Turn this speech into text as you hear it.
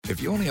If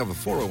you only have a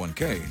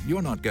 401k,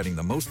 you're not getting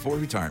the most for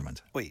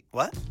retirement. Wait,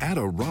 what? Add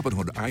a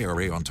Robinhood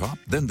IRA on top,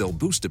 then they'll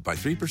boost it by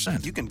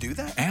 3%. You can do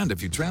that? And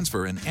if you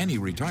transfer in any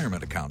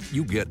retirement account,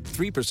 you get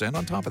 3%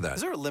 on top of that.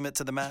 Is there a limit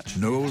to the match?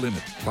 No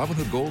limit.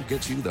 Robinhood Gold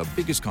gets you the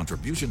biggest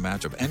contribution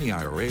match of any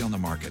IRA on the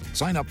market.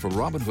 Sign up for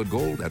Robinhood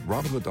Gold at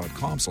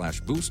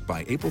Robinhood.com/boost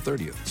by April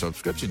 30th.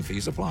 Subscription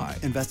fees apply.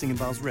 Investing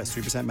involves risk.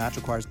 3% match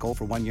requires gold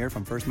for 1 year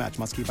from first match.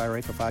 Must keep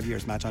IRA for 5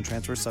 years. Match on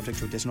transfers subject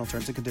to additional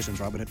terms and conditions.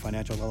 Robinhood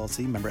Financial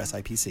LLC, member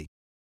SIPC.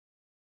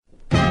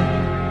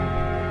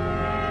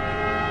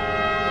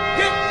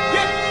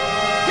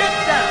 Get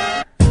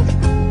down!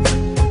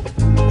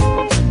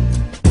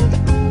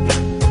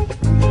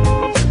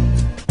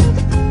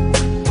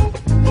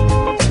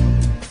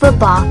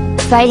 Football,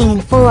 fighting,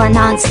 and full-on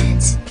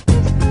nonsense.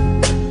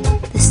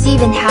 The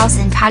Stephen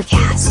Howson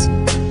Podcast.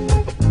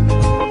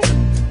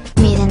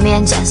 Made in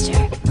Manchester.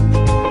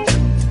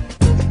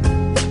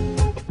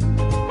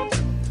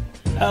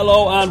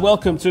 Hello and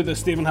welcome to the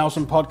Stephen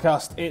Howson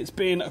Podcast. It's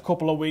been a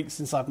couple of weeks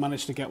since I've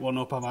managed to get one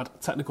up. I've had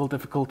technical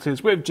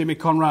difficulties with Jimmy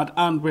Conrad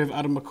and with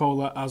Adam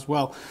McCullough as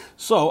well.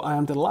 So I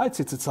am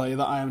delighted to tell you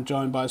that I am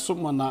joined by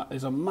someone that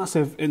is a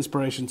massive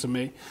inspiration to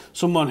me,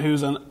 someone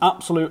who's an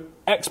absolute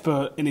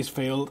expert in his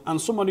field, and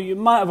someone who you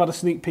might have had a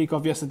sneak peek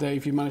of yesterday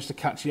if you managed to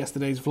catch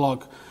yesterday's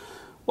vlog.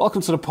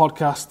 Welcome to the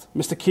podcast,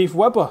 Mr. Keith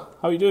Webber.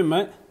 How are you doing,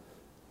 mate?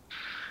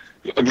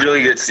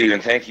 Really good,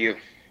 Stephen. Thank you.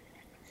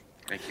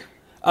 Thank you.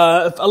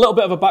 A little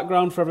bit of a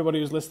background for everybody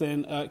who's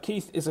listening.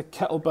 Keith is a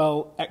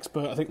kettlebell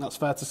expert. I think that's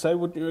fair to say.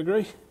 Wouldn't you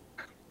agree?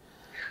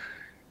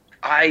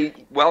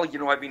 Well,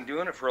 I've been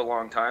doing it for a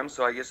long time,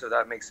 so I guess if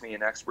that makes me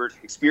an expert.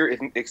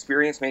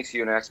 Experience makes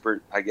you an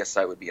expert. I guess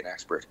I would be an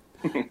expert.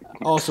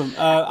 Awesome.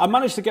 I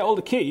managed to get hold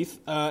of Keith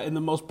in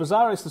the most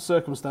bizarrest of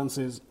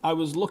circumstances. I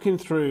was looking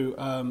through...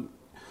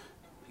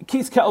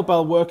 Keith's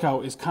kettlebell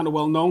workout is kind of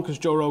well known because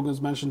Joe Rogan's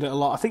mentioned it a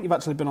lot. I think you've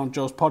actually been on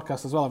Joe's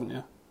podcast as well, haven't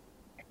you?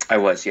 I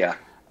was, yeah.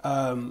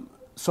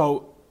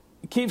 So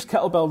Keith's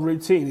kettlebell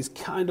routine is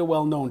kind of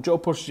well known. Joe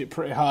pushes it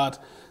pretty hard,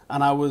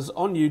 and I was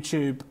on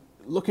YouTube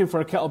looking for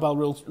a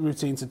kettlebell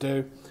routine to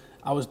do.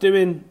 I was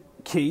doing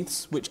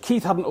Keith's, which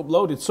Keith hadn't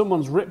uploaded.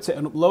 Someone's ripped it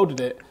and uploaded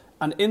it,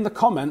 and in the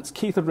comments,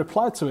 Keith had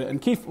replied to it,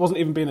 and Keith wasn't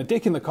even being a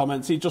dick in the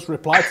comments. He just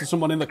replied to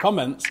someone in the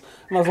comments,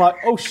 and I was like,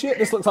 oh shit,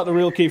 this looks like the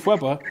real Keith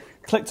Webber.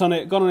 Clicked on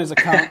it, got on his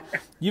account.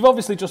 You've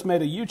obviously just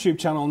made a YouTube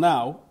channel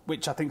now,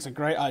 which I think is a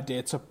great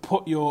idea, to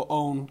put your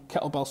own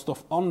kettlebell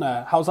stuff on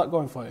there. How's that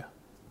going for you?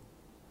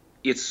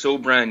 It's so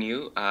brand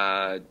new.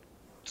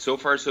 So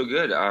far, so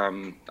good.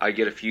 I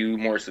get a few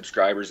more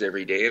subscribers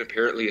every day, and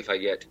apparently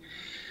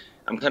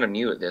I'm kind of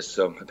new at this,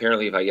 so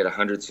apparently if I get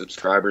 100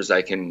 subscribers,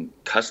 I can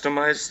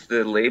customize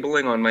the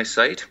labeling on my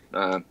site.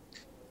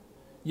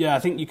 Yeah, I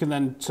think you can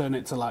then turn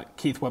it to like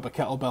Keith Webber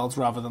kettlebells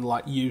rather than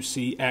like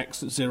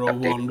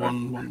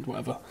UCX0111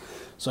 whatever.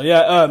 So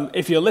yeah,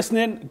 if you're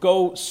listening,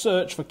 go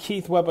search for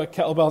Keith Webber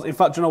kettlebells. In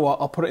fact, you know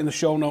what? I'll put it in the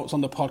show notes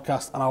on the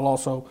podcast, and I'll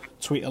also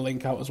tweet a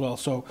link out as well.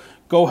 So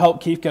go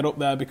help Keith get up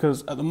there,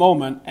 because at the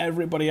moment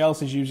everybody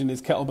else is using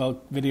his kettlebell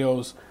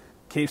videos.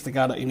 Keith's the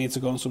guy that you need to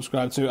go and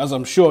subscribe to, as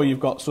I'm sure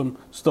you've got some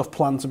stuff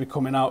planned to be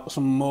coming out,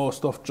 some more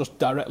stuff just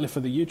directly for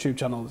the YouTube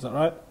channel. Is that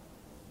right?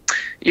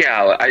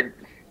 Yeah,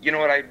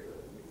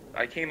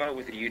 I came out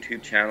with a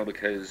YouTube channel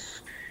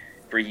because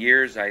for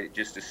years I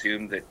just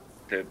assumed that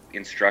the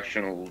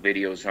instructional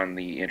videos on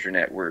the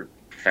internet were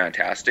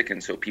fantastic,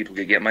 and so people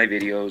could get my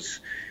videos,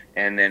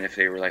 and then if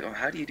they were like, oh,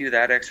 how do you do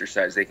that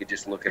exercise, they could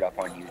just look it up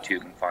on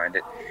YouTube and find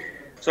it.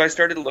 So I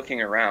started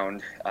looking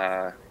around,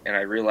 and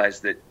I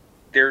realized that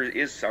there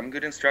is some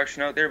good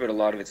instruction out there, but a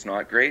lot of it's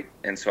not great.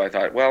 And so I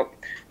thought, well,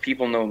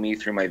 people know me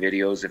through my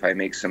videos. If I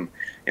make some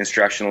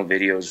instructional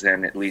videos,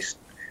 then at least,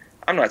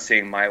 I'm not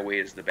saying my way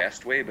is the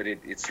best way, but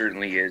it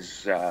certainly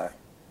is.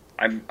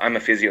 I'm a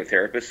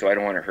physiotherapist, so I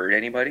don't want to hurt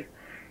anybody.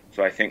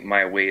 So I think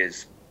my way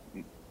is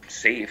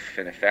safe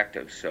and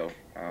effective. So,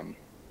 and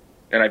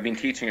I've been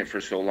teaching it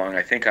for so long,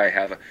 I think I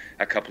have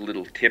a couple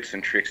little tips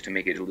and tricks to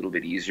make it a little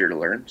bit easier to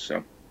learn.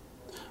 So.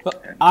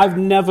 But I've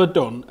never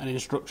done an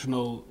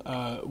instructional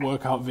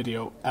workout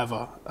video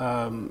ever.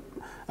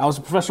 I was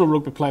a professional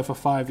rugby player for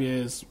 5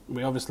 years.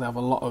 We obviously have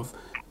a lot of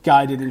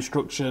guided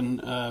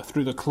instruction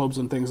through the clubs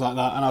and things like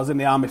that. And I was in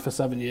the army for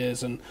 7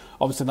 years, and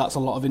obviously that's a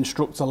lot of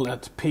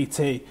instructor-led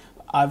PT.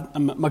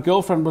 My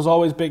girlfriend was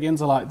always big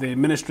into like the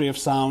Ministry of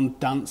Sound,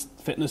 dance,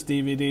 fitness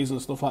DVDs and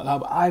stuff like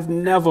that. But I've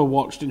never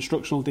watched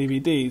instructional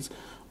DVDs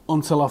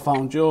until I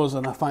found yours,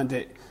 and I find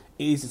it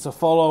easy to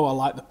follow. I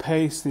like the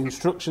pace, the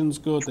instructions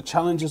good, the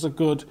challenges are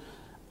good,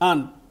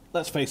 and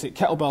let's face it,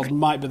 kettlebells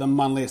might be the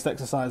manliest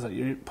exercise that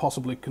you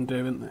possibly can do,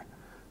 isn't they?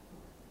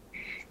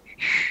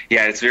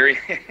 Yeah, it's very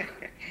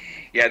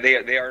yeah,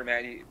 they are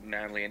manly,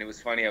 and it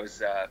was funny.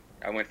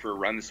 I went for a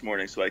run this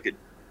morning so I could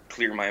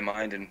clear my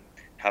mind and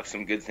have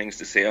some good things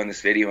to say on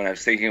this video, and I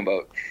was thinking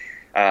about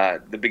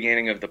the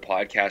beginning of the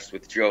podcast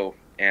with Joe,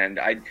 and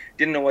I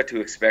didn't know what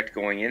to expect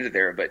going into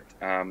there, but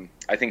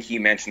I think he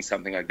mentioned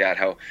something like that,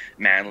 how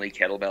manly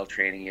kettlebell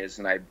training is,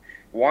 and I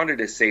wanted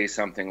to say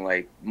something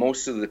like,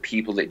 most of the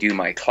people that do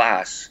my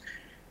class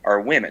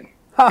are women.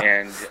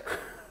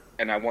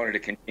 And I wanted to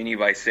continue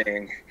by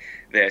saying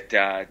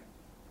that,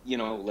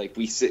 like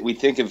we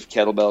think of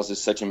kettlebells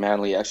as such a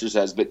manly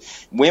exercise,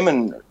 but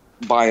women,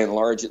 by and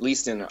large, at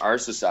least in our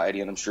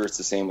society, and I'm sure it's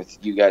the same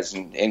with you guys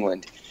in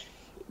England,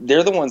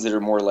 they're the ones that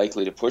are more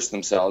likely to push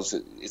themselves.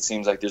 It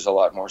seems like there's a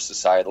lot more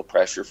societal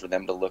pressure for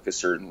them to look a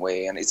certain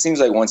way. And it seems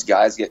like once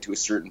guys get to a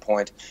certain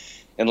point,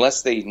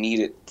 unless they need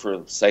it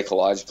for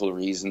psychological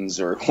reasons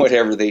or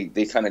whatever, they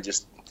kind of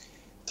just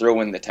throw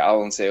in the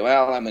towel and say,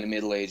 well, I'm a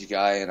middle-aged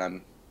guy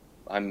and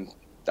I'm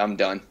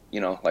done.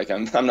 Like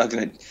I'm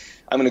going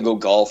to go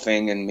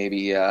golfing and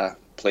maybe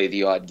play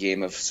the odd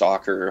game of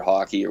soccer or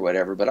hockey or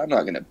whatever, but I'm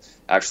not going to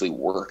actually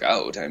work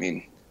out. I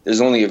mean,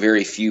 there's only a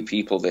very few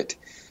people that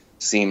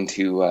seem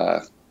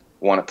to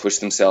want to push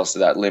themselves to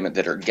that limit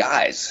that are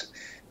guys.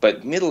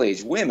 But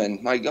middle-aged women,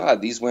 my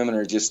God, these women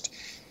are just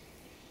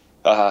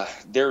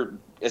they're,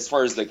 as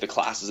far as like the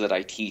classes that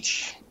I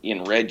teach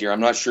in Red Deer, I'm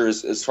not sure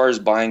as far as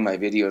buying my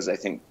videos, I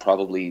think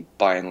probably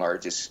by and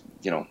large is,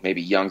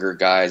 maybe younger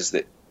guys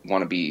that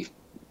want to be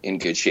in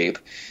good shape.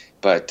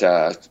 But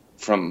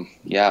from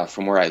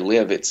where I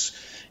live,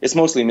 it's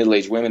mostly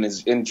middle-aged women.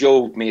 And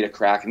Joe made a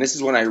crack, and this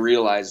is when I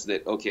realized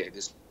that, okay,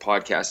 this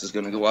podcast is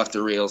going to go off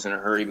the rails in a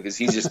hurry because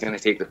he's just going to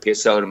take the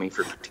piss out of me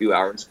for 2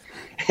 hours.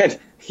 And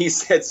he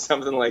said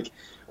something like,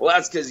 well,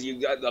 that's because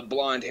you got the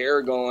blonde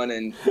hair going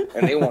and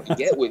they want to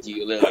get with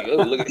you. They're like, oh,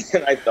 look at it.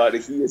 And I thought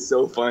he is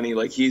so funny.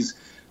 Like, he's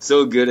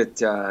so good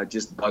at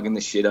just bugging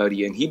the shit out of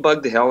you. And he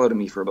bugged the hell out of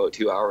me for about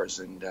 2 hours.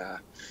 And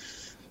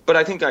but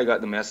I think I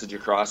got the message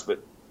across.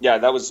 But yeah,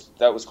 that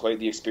was quite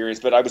the experience.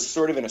 But I was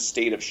sort of in a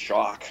state of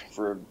shock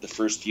for the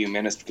first few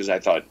minutes because I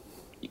thought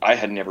I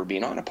had never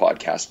been on a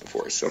podcast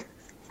before. So,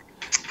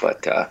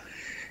 but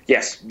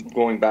yes,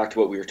 going back to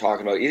what we were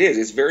talking about,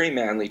 it's very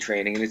manly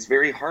training and it's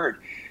very hard.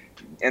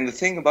 And the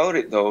thing about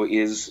it, though,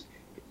 is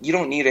you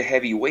don't need a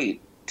heavy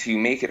weight to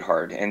make it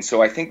hard. And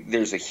so I think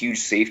there's a huge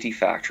safety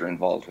factor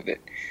involved with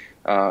it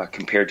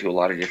compared to a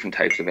lot of different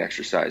types of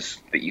exercise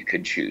that you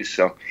could choose.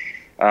 So,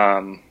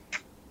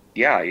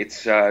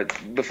 it's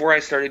before I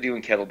started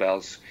doing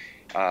kettlebells,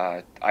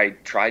 I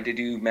tried to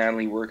do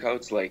manly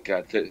workouts. Like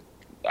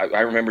I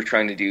remember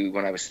trying to do,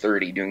 when I was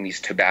 30, doing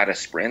these Tabata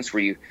sprints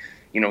where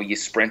you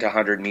sprint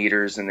 100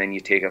 meters and then you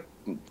take a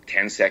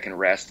 10-second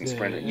rest and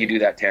sprint it. You do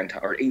that 10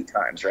 or 8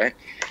 times, right?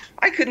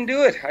 I couldn't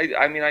do it.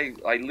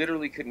 I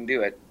literally couldn't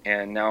do it.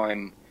 And now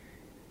I'm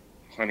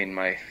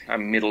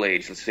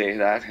middle-aged, let's say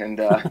that. And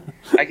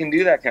I can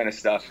do that kind of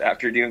stuff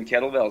after doing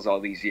kettlebells all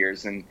these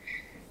years. And,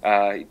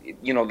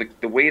 the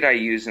weight I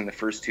use in the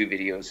first 2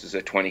 videos is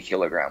a 20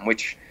 kilogram,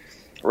 which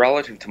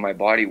relative to my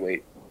body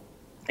weight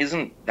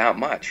isn't that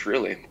much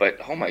really. But,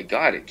 oh my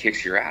God, it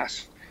kicks your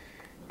ass.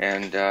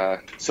 And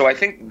so I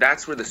think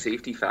that's where the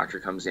safety factor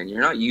comes in.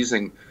 You're not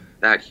using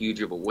that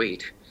huge of a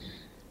weight,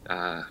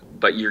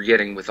 but you're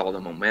getting with all the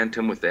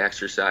momentum with the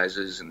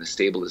exercises and the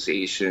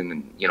stabilization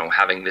and,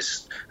 having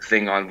this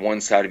thing on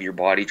one side of your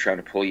body trying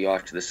to pull you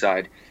off to the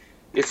side.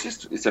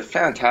 It's a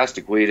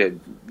fantastic way to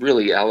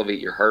really elevate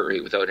your heart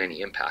rate without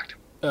any impact.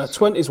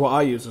 20 is what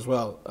I use as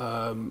well,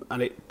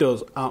 and it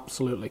does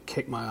absolutely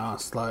kick my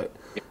ass. Like,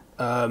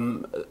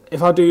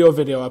 if I do your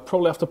video, I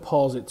probably have to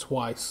pause it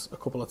twice, a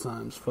couple of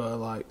times for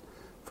like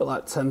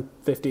 10,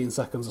 15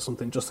 seconds or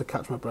something, just to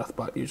catch my breath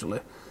back. Usually,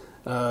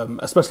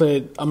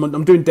 especially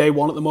I'm doing day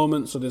 1 at the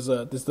moment, so there's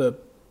the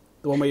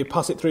one where you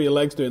pass it through your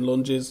legs doing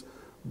lunges.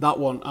 That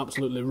one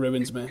absolutely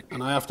ruins me,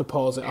 and I have to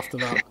pause it after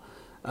that.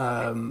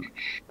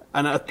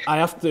 And I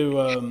have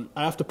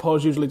to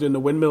pause usually doing the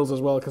windmills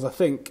as well because I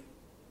think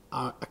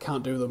I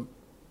can't do them.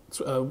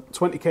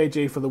 20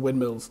 kg for the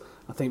windmills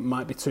I think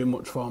might be too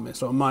much for me,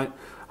 so I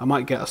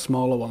might get a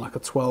smaller one, like a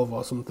 12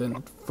 or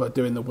something, for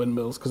doing the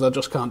windmills because I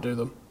just can't do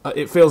them.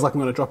 It feels like I'm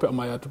going to drop it on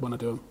my head when I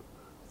do them.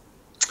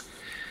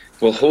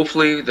 Well,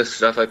 hopefully the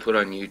stuff I put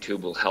on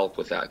YouTube will help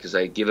with that, because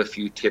I give a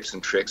few tips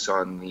and tricks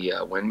on the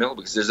windmill,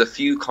 because there's a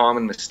few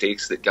common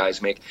mistakes that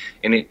guys make,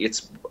 and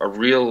it's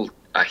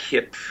a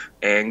hip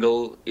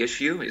angle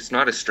issue. It's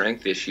not a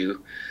strength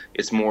issue.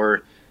 It's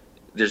more,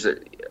 there's a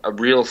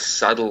real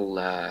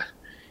subtle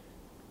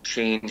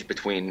change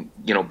between,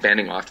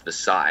 bending off to the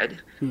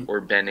side or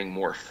bending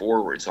more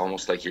forwards,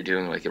 almost like you're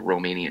doing like a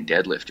Romanian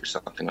deadlift or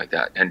something like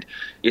that. And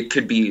it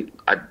could be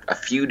a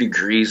few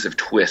degrees of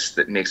twist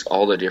that makes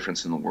all the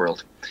difference in the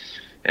world.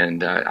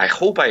 And I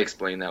hope I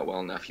explained that well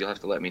enough. You'll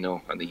have to let me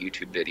know on the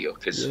YouTube video.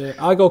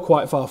 I go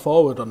quite far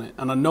forward on it,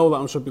 and I know that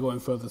I should be going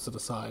further to the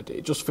side.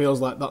 It just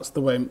feels like that's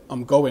the way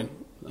I'm going,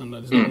 and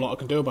there's not a lot I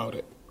can do about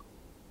it.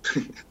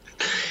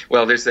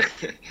 Well, there's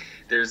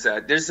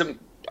some.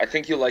 I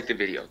think you'll like the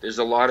video.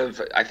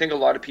 I think a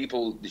lot of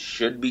people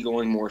should be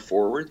going more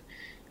forward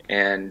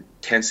and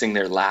tensing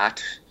their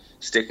lat,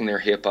 sticking their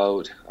hip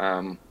out.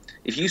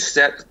 If you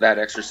set that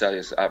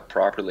exercise up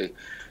properly,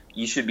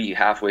 you should be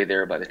halfway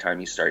there by the time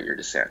you start your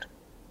descent.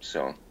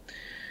 So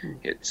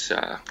it's,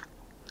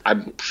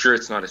 I'm sure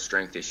it's not a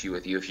strength issue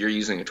with you. If you're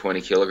using a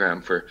 20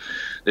 kilogram for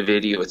the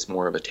video, it's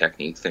more of a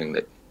technique thing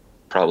that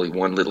probably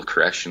one little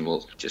correction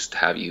will just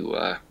have you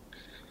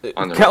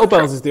on the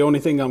kettlebells is the only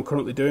thing I'm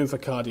currently doing for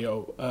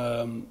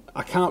cardio.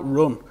 I can't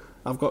run.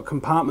 I've got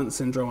compartment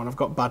syndrome and I've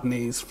got bad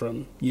knees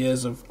from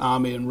years of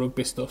army and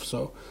rugby stuff.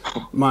 So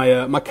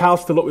my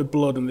calves fill up with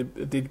blood and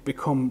they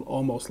become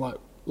almost like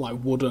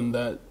wooden.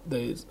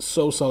 They're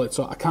so solid.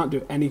 So I can't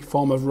do any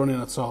form of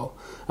running at all.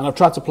 And I've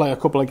tried to play a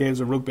couple of games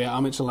of rugby at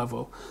amateur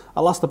level.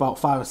 I last about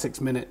 5 or 6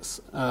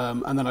 minutes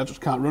and then I just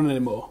can't run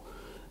anymore.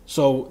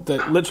 So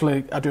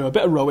literally I do a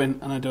bit of rowing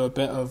and I do a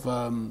bit of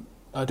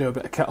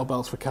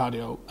kettlebells for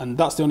cardio, and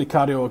that's the only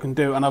cardio I can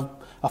do. And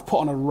I've put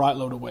on a right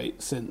load of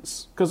weight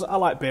since, because I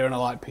like beer and I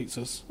like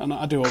pizzas, and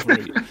I do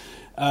overeat.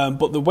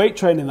 But the weight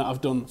training that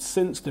I've done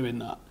since doing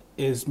that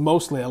is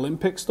mostly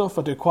Olympic stuff.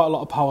 I do quite a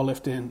lot of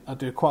powerlifting. I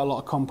do quite a lot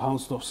of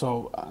compound stuff.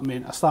 So, I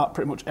mean, I start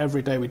pretty much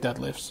every day with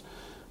deadlifts.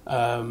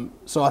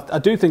 So I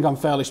do think I'm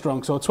fairly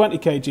strong. So 20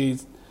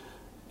 kgs,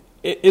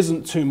 it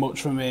isn't too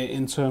much for me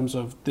in terms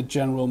of the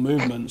general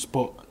movements,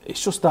 but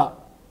it's just that...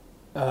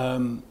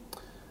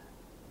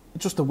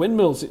 just the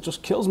windmills, it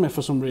just kills me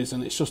for some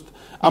reason. It's just,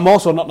 I'm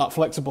also not that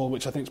flexible,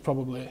 which I think is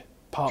probably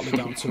partly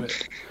down to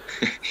it.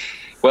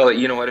 Well,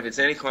 you know what, if it's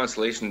any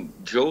consolation,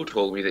 Joe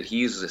told me that he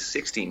uses a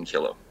 16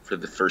 kilo for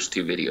the first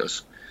 2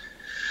 videos,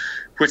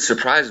 which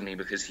surprised me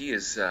because he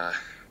is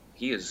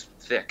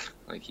thick.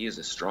 Like, he is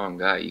a strong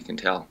guy, you can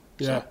tell.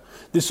 Yeah. So.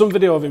 There's some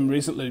video of him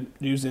recently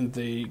using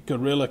the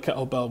Gorilla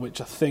kettlebell,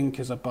 which I think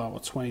is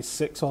about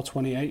 26 or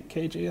 28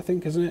 kg, I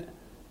think, isn't it?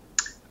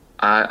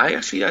 I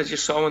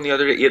just saw one the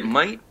other day. It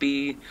might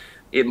be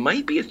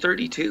a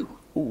 32.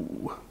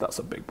 Ooh, that's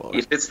a big boy.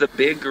 If it's the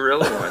big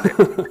Gorilla one,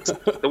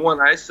 the one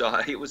I saw,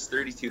 it was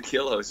 32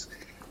 kilos,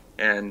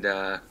 and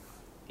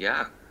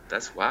yeah,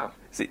 that's wow.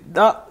 See,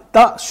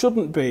 that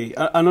shouldn't be.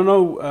 And I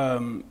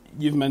know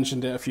you've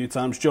mentioned it a few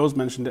times. Joe's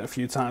mentioned it a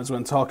few times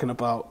when talking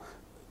about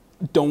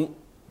don't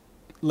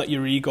let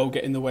your ego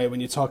get in the way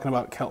when you're talking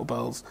about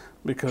kettlebells,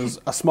 because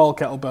a small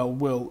kettlebell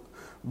will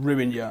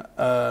ruin you.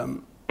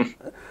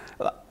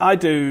 I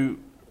do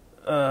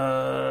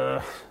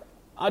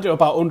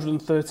about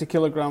 130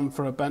 kilogram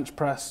for a bench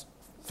press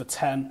for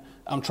 10.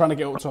 I'm trying to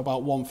get up to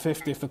about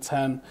 150 for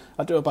 10.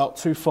 I do about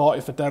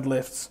 240 for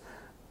deadlifts,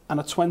 and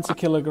a 20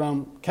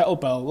 kilogram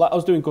kettlebell. Like, I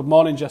was doing good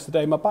mornings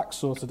yesterday. My back's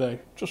sore today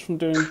just from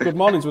doing good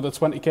mornings with a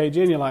 20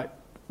 kg. And you're like,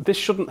 this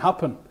shouldn't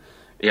happen.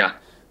 Yeah.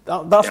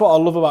 That's what I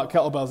love about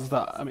kettlebells, is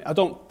that, I mean, I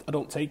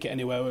don't take it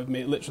anywhere with me.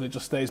 It literally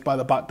just stays by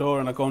the back door,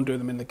 and I go and do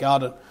them in the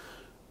garden.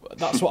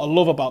 That's what I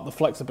love about the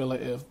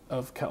flexibility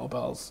of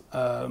kettlebells.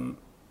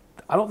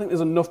 I don't think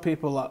there's enough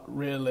people that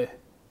really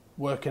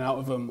working out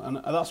of them, and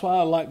that's why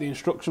I like the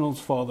instructionals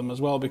for them as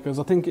well, because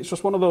I think it's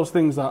just one of those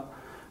things that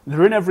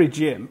they're in every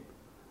gym,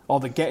 or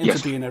they're getting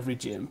to be in every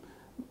gym.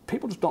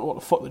 People just don't know what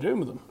the fuck they're doing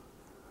with them.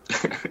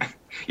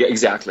 Yeah,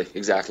 exactly.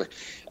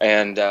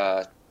 And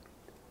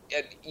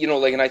you know,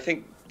 like, and I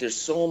think there's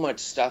so much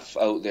stuff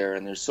out there,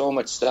 and there's so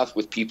much stuff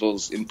with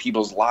people's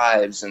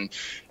lives, and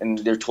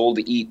they're told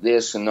to eat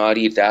this and not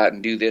eat that,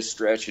 and do this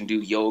stretch and do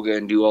yoga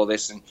and do all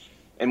this,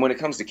 and when it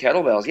comes to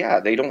kettlebells, yeah,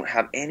 they don't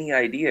have any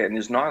idea, and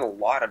there's not a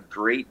lot of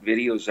great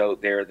videos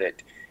out there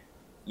that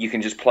you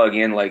can just plug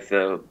in, like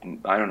the,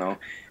 I don't know,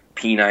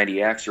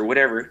 P90X or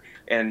whatever,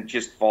 and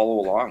just follow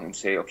along and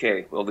say,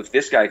 okay, well, if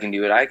this guy can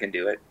do it, I can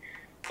do it.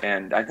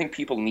 And I think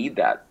people need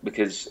that,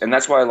 and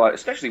that's why a lot,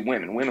 especially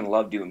women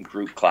love doing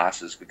group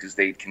classes, because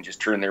they can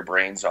just turn their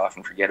brains off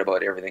and forget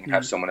about everything and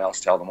have someone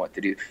else tell them what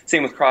to do.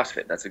 Same with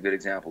CrossFit. That's a good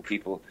example.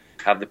 People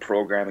have the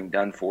programming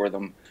done for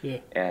them. Yeah.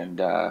 And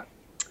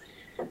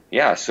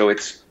so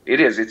it's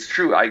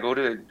true.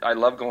 I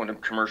love going to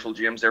commercial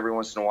gyms every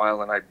once in a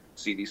while, and I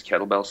see these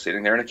kettlebells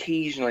sitting there, and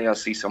occasionally I'll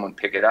see someone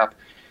pick it up.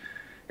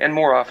 And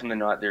more often than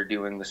not, they're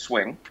doing the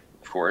swing,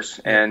 of course,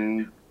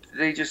 and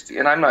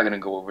and I'm not going to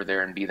go over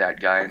there and be that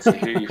guy and say,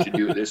 hey, you should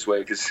do it this way,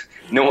 because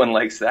no one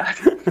likes that.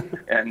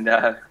 And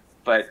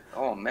but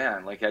oh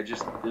man, like,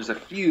 there's a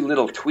few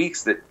little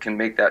tweaks that can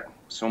make that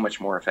so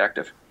much more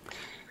effective.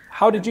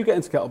 How did you get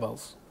into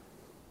kettlebells?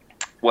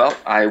 Well,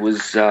 I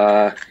was,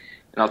 and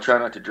I'll try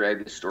not to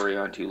drag this story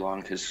on too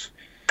long, because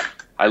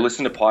I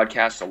listen to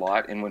podcasts a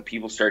lot, and when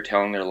people start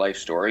telling their life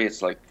story,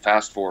 it's like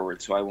fast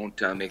forward, so I won't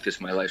make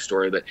this my life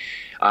story, but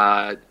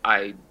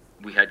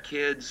we had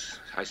kids.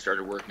 I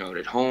started working out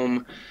at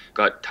home,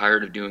 got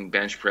tired of doing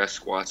bench press,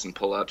 squats, and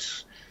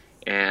pull-ups.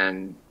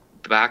 And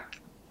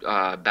back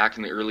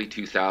in the early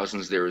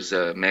 2000s, there was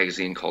a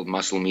magazine called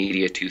Muscle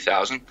Media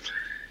 2000.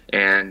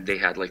 And they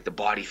had like the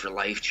Body for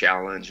Life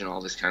Challenge and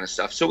all this kind of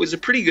stuff. So it was a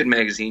pretty good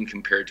magazine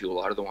compared to a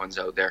lot of the ones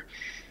out there.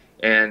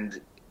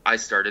 And I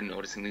started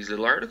noticing these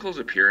little articles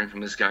appearing from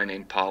this guy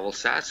named Pavel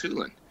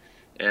Tsatsouline.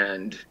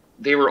 And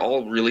they were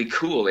all really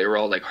cool. They were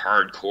all like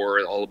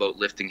hardcore, all about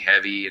lifting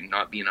heavy and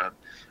not being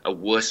a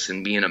wuss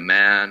and being a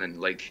man, and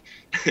like,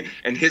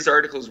 and his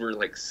articles were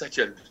like such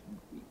a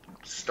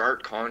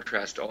stark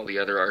contrast to all the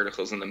other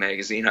articles in the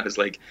magazine. I was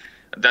like,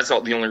 that's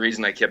the only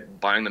reason I kept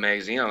buying the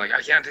magazine. I'm like,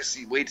 I can't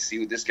wait to see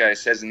what this guy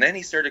says. And then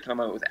he started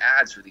coming out with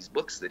ads for these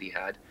books that he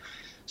had.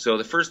 So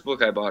the first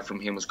book I bought from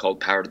him was called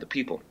Power to the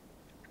People,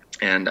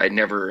 and I'd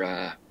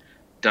never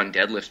done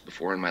deadlifts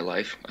before in my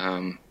life.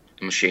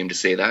 I'm ashamed to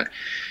say that.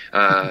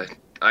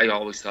 I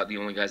always thought the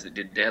only guys that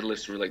did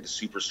deadlifts were like the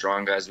super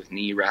strong guys with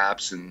knee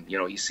wraps, and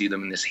you see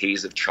them in this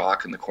haze of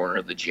chalk in the corner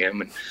of the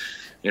gym,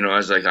 and I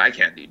was like, I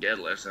can't do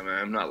deadlifts. I mean,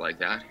 I'm not like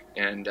that.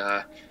 And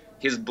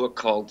his book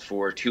called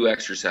for 2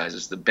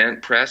 exercises: the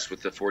bent press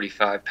with the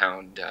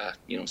 45-pound,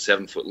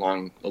 7-foot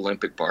long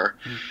Olympic bar,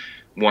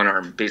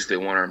 basically a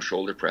one-arm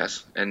shoulder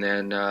press, and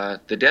then the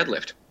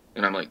deadlift.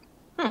 And I'm like,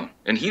 oh.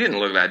 And he didn't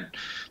look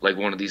like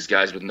one of these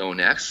guys with no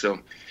necks. So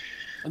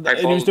and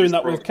he was doing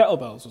that with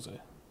kettlebells, was he?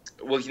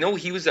 Well,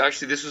 he was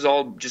actually, this was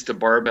all just a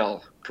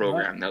barbell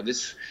program. Now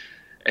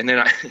and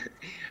then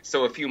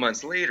so a few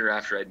months later,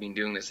 after I'd been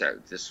doing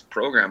this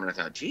program, and I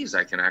thought, geez,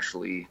 I can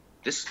actually,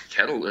 this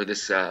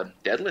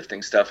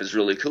deadlifting stuff is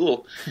really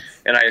cool.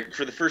 And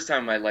for the first time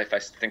in my life, I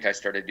think I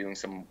started doing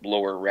some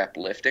lower rep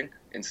lifting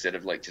instead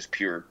of like just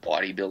pure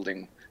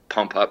bodybuilding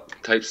pump up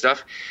type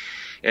stuff.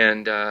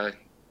 And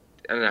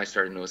then I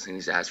started noticing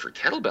these ads for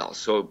kettlebells.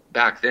 So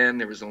back then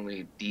there was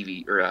only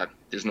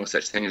there's no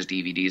such thing as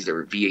DVDs. There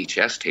were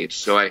VHS tapes.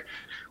 So I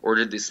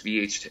ordered this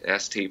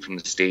VHS tape from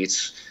the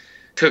States.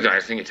 I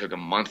think it took a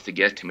month to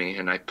get to me,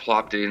 and I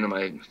plopped it into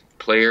my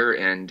player,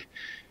 and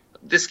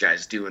this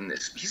guy's doing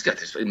this. He's got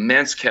this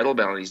immense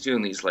kettlebell, and he's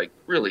doing these like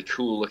really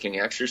cool looking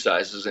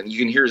exercises, and you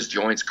can hear his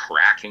joints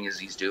cracking as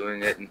he's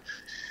doing it. And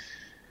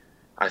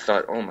I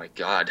thought, oh my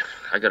God,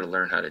 I got to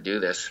learn how to do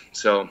this.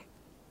 So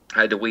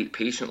I had to wait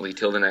patiently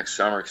till the next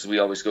summer, because we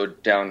always go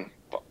down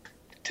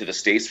to the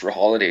States for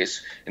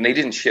holidays, and they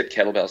didn't ship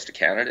kettlebells to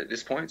Canada at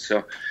this point.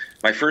 So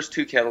my first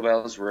 2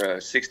 kettlebells were a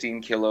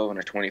 16 kilo and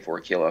a 24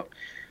 kilo.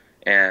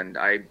 And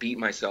I beat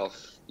myself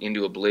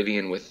into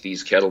oblivion with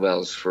these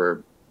kettlebells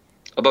for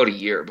about a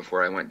year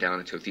before I went down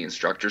and took the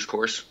instructor's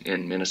course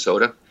in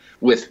Minnesota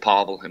with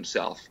Pavel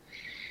himself,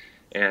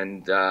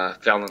 and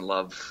fell in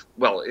love.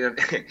 Well,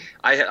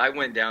 I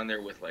went down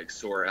there with like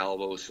sore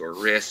elbows, sore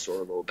wrists,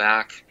 sore low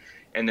back.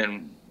 And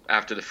then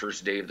after the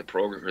first day of the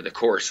program or the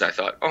course, I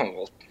thought, oh,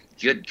 well,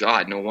 good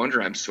God, no wonder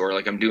I'm sore.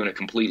 Like I'm doing it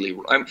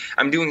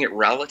I'm doing it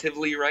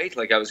relatively right.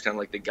 Like I was kind of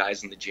like the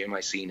guys in the gym I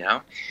see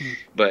now,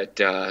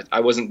 but I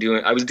was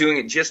doing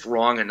it just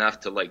wrong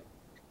enough to like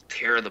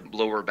tear the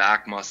lower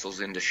back muscles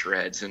into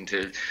shreds and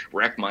to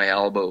wreck my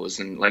elbows,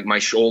 and like my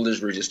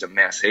shoulders were just a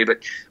mess. Hey,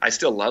 but I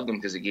still loved them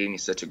because it gave me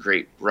such a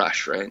great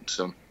rush, right?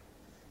 So,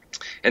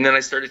 and then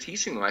I started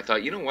teaching them. I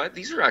thought, you know what,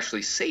 these are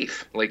actually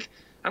safe. Like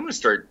I'm going to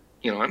start,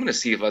 I'm going to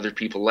see if other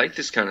people like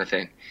this kind of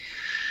thing.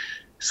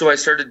 So I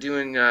started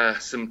doing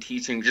some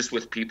teaching just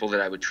with people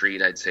that I would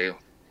treat. I'd say,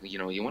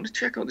 you want to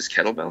check out this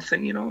kettlebell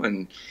thing,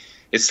 and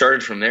it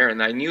started from there.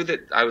 And I knew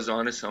that I was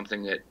onto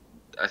something. That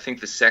I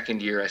think the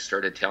second year I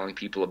started telling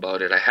people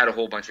about it. I had a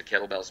whole bunch of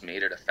kettlebells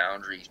made at a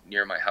foundry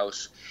near my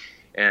house,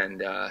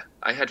 and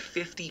I had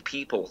 50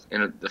 people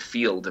in the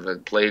field of a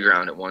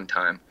playground at one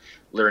time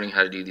learning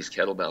how to do these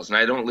kettlebells. And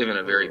I don't live in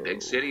a very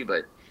big city,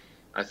 but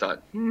I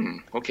thought,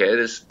 okay,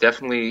 there's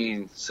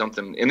definitely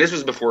something. And this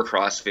was before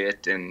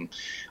CrossFit and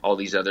all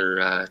these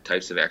other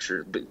types of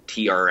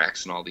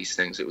TRX and all these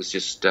things. It was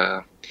just,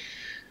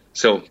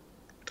 so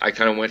I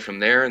kind of went from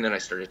there, and then I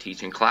started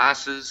teaching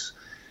classes.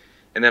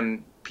 And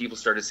then people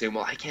started saying,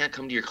 well, I can't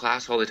come to your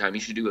class all the time.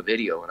 You should do a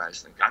video. And I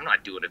was like, I'm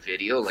not doing a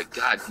video. Like,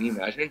 God, can you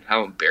imagine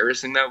how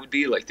embarrassing that would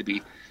be? Like to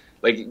be,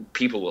 like,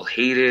 people will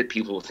hate it.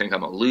 People will think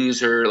I'm a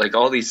loser. Like,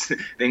 all these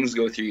things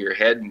go through your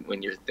head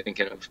when you're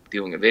thinking of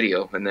doing a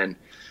video. And then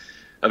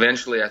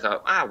eventually I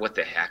thought, what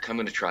the heck? I'm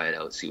going to try it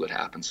out, see what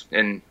happens.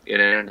 And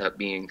it ended up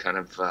being kind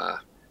of,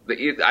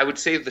 I would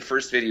say the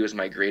first video is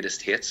my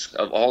greatest hits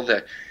of all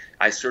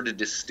I sort of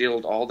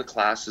distilled all the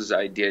classes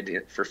I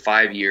did for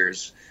 5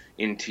 years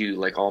into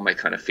like all my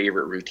kind of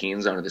favorite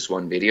routines onto this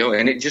one video.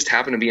 And it just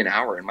happened to be an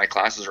hour, and my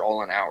classes are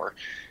all an hour.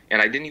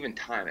 And I didn't even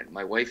time it.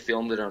 My wife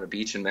filmed it on a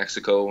beach in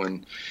Mexico,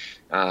 and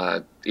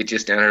it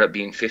just ended up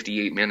being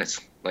 58 minutes,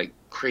 like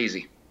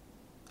crazy.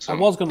 So I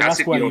was going to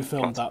ask where you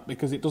filmed that,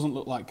 because it doesn't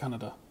look like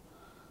Canada.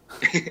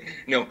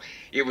 No,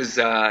 it was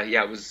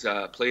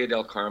Playa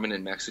del Carmen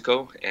in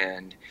Mexico.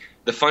 And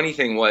the funny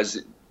thing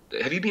was,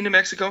 have you been to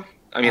Mexico?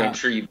 I mean, I'm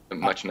sure you've been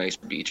much nicer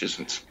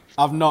beaches.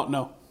 I've not,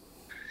 no.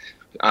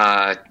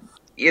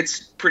 It's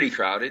pretty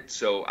crowded,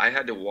 so I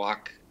had to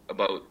walk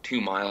about 2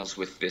 miles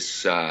with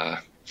this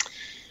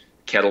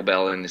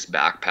kettlebell in this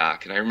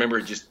backpack, and I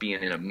remember just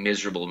being in a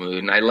miserable mood,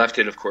 and I left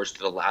it, of course, to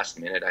the last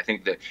minute. I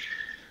think that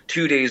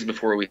 2 days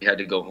before we had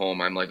to go home,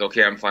 I'm like,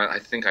 okay, I'm fine. I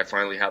think I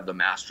finally have the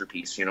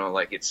masterpiece,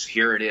 like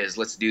here it is,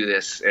 let's do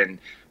this. And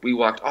we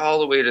walked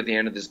all the way to the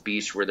end of this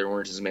beach where there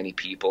weren't as many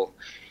people,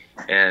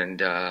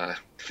 and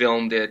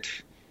filmed it.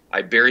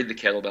 I buried the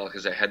kettlebell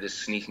because I had this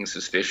sneaking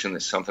suspicion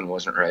that something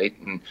wasn't right,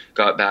 and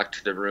got back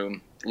to the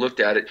room, looked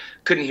at it,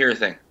 couldn't hear a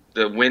thing.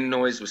 The wind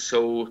noise was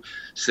so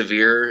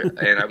severe,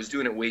 and I was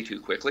doing it way too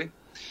quickly.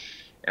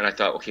 And I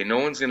thought, okay, no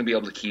one's going to be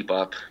able to keep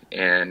up,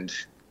 and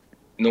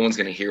no one's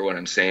going to hear what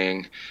I'm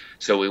saying.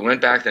 So we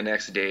went back the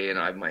next day,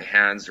 and my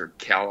hands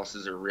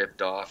calluses are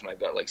ripped off, and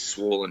I've got like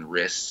swollen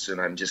wrists, and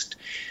I'm just,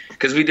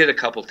 because we did a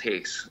couple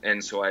takes,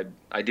 and so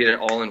I did it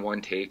all in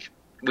one take.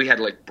 We had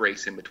like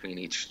breaks in between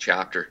each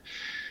chapter.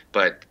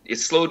 but it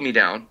slowed me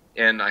down.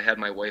 And I had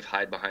my wife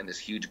hide behind this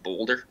huge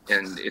boulder,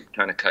 and it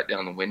kind of cut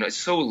down the window. It's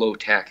so low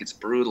tech, it's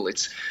brutal.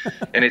 It's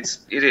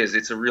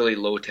a really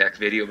low tech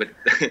video, but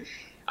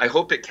I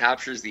hope it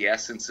captures the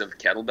essence of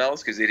kettlebells,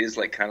 because it is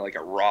like kind of like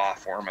a raw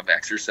form of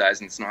exercise,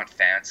 and it's not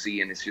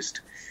fancy, and it's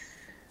just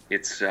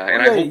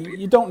and I hope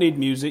you don't need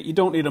music, you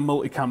don't need a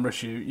multi-camera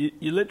shoot.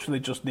 You literally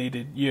just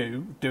needed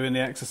you doing the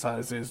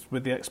exercises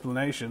with the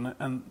explanation,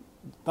 and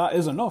that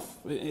is enough.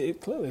 It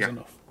clearly is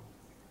enough.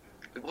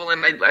 Well,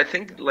 and I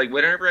think, like,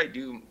 whenever I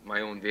do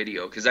my own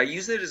video, because I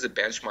use it as a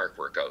benchmark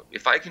workout,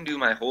 if I can do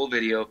my whole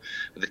video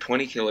with a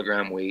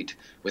 20-kilogram weight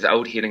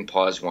without hitting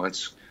pause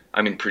once,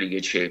 I'm in pretty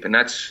good shape. And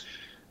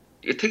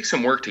it takes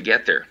some work to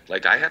get there.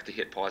 Like, I have to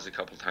hit pause a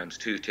couple times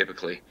too,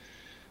 typically.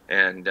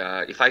 And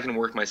if I can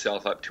work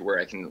myself up to where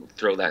I can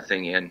throw that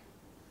thing in,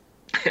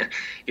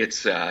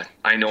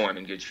 I know I'm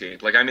in good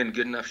shape. Like, I'm in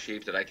good enough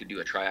shape that I could do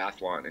a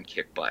triathlon and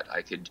kick butt.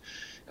 I could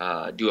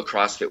do a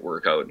CrossFit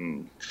workout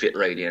and fit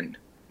right in.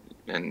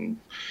 And,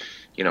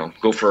 you know,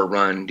 go for a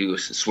run,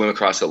 swim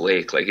across a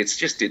lake. Like,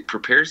 it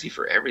prepares you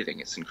for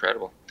everything. It's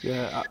incredible.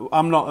 Yeah,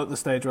 I'm not at the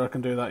stage where I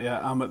can do that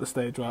yet. I'm at the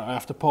stage where I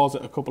have to pause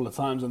it a couple of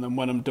times, and then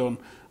when I'm done,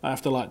 I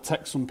have to, like,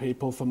 text some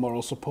people for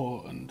moral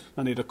support, and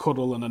I need a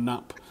cuddle and a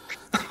nap.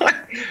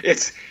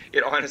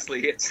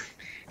 Honestly,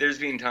 there's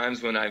been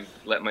times when I've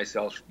let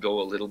myself go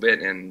a little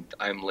bit, and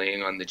I'm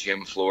laying on the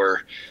gym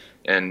floor,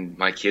 and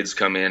my kids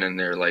come in, and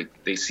they're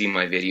like, they see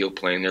my video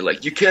playing. They're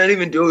like, "You can't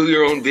even do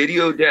your own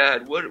video,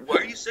 Dad. Why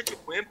are you such a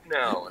wimp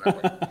now?" And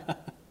I'm like,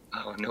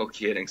 "Oh, no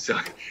kidding." So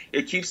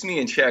it keeps me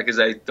in check, because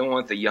I don't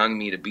want the young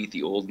me to beat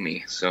the old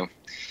me. So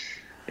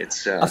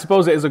it's. I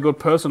suppose it is a good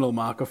personal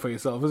marker for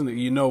yourself, isn't it?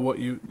 You know what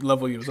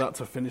level you was at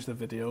to finish the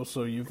video,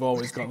 so you've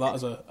always got that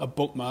as a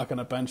bookmark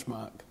and a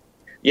benchmark.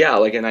 Yeah,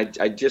 like, and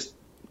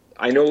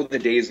I know the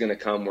day is going to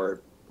come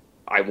where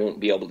I won't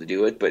be able to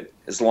do it, but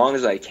as long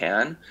as I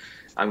can,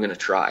 I'm going to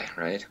try,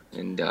 right?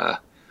 And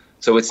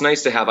so it's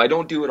nice to have. I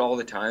don't do it all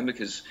the time,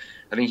 because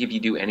I think if you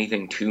do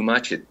anything too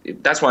much,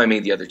 that's why I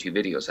made the other two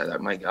videos. I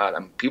thought, my God,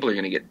 people are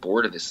going to get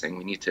bored of this thing.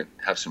 We need to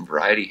have some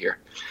variety here.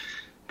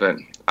 But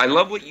I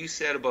love what you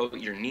said about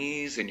your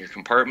knees and your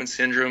compartment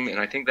syndrome, and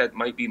I think that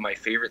might be my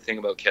favorite thing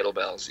about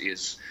kettlebells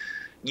is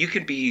you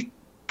could be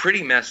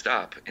pretty messed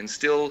up and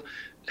still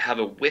have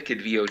a wicked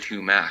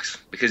VO2 max,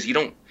 because you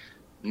don't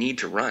need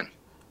to run.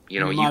 You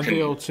know, my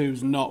VO2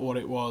 is not what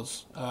it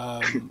was.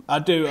 I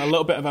do a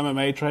little bit of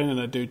MMA training.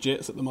 I do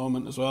jits at the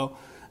moment as well,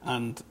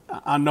 and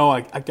I know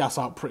I gas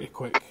out pretty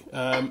quick.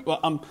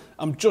 Well,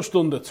 I'm just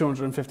under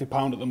 250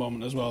 pound at the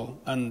moment as well.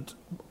 And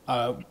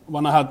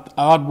when I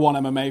had one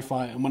MMA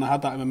fight, and when I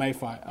had that MMA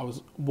fight, I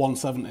was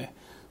 170.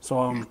 So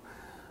I'm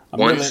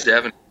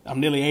 170. I'm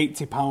nearly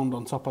 80 pound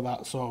on top of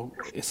that. So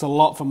it's a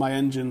lot for my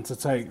engine to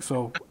take.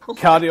 So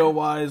cardio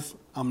wise,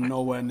 I'm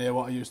nowhere near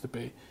what I used to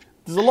be.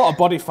 There's a lot of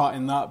body fat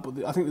in that,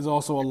 but I think there's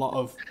also a lot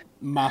of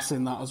mass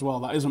in that as well.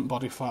 That isn't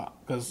body fat,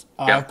 because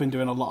I've been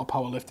doing a lot of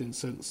powerlifting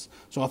since.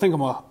 So I think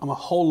I'm a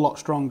whole lot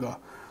stronger.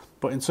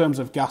 But in terms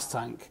of gas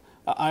tank,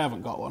 I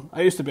haven't got one.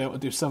 I used to be able to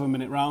do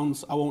 7-minute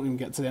rounds. I won't even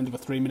get to the end of a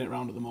 3-minute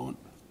round at the moment.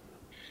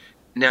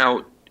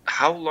 Now,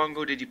 how long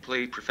ago did you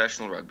play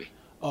professional rugby?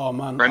 Oh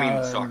man,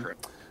 soccer.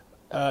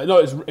 No,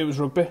 it was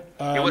rugby.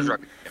 It was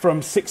rugby.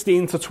 From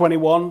 16 to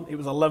 21, it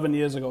was 11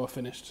 years ago I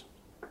finished.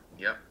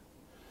 Yeah.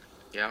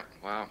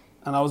 Wow.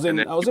 And I was in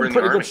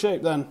pretty good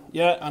shape then.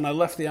 Yeah, and I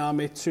left the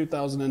army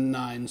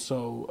 2009,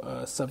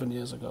 so 7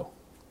 years ago.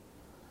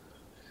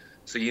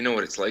 So you know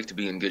what it's like to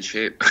be in good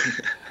shape.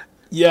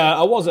 Yeah,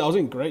 I was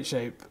in great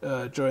shape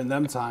during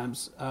them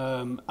times.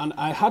 And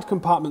I had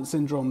compartment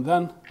syndrome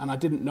then, and I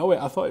didn't know it.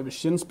 I thought it was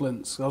shin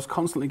splints. I was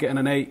constantly getting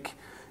an ache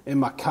in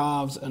my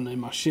calves and in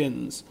my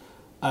shins.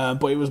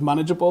 But it was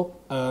manageable,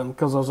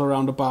 because I was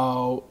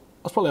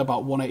probably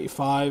about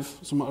 185,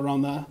 somewhere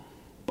around there.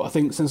 But I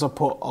think since I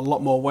put a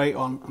lot more weight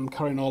on, I'm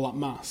carrying all that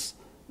mass,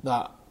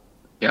 that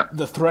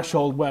the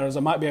threshold, whereas I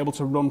might be able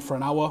to run for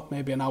an hour,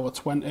 maybe an hour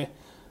 20,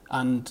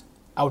 and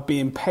I would be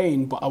in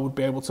pain, but I would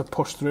be able to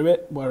push through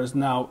it, whereas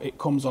now it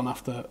comes on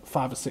after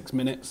 5 or 6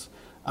 minutes,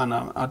 and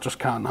I just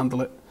can't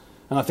handle it.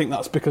 And I think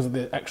that's because of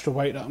the extra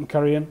weight that I'm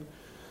carrying,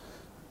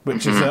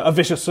 which is a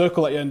vicious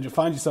circle at the end you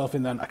find yourself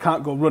in then. I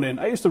can't go running.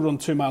 I used to run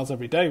 2 miles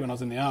every day when I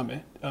was in the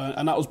army,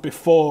 and that was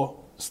before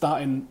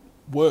starting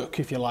work,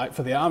 if you like,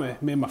 for the army.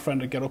 Me and my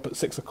friend would get up at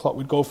 6 o'clock,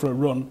 we'd go for a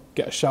run,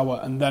 get a shower,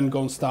 and then go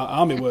and start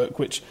army work,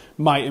 which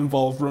might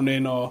involve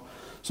running or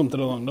something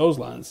along those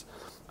lines.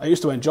 I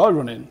used to enjoy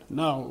running.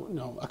 Now,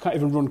 I can't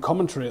even run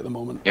commentary at the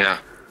moment. Yeah.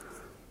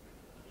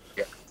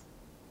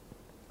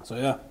 So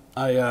yeah,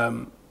 I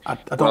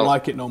don't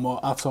like it no more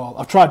at all.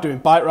 I've tried doing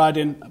bike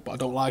riding, but I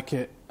don't like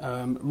it.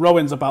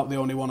 Rowing's about the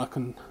only one I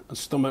can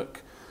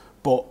stomach,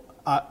 but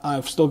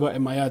I've still got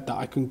in my head that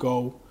I can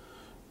go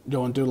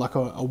and do like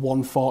a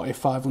 140,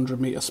 500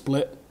 metre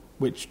split,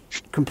 which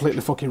completely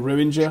fucking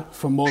ruins you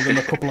for more than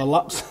a couple of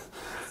laps.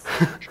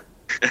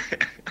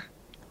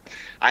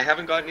 I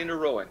haven't gotten into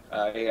rowing.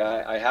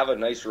 I have a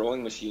nice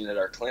rowing machine at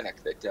our clinic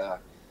that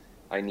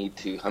I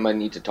might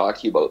need to talk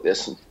to you about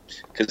this,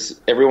 because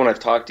everyone I've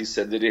talked to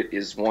said that it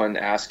is one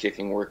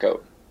ass-kicking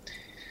workout.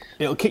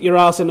 It'll kick your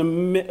ass in a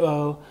minute.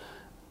 Well,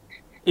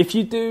 if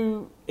you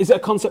do, is it a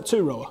Concept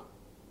 2 rower?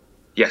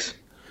 Yes.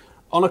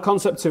 On a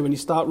Concept 2, when you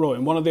start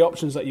rowing, one of the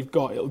options that you've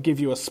got, it'll give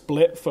you a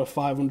split for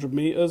 500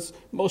 metres.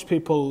 Most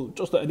people,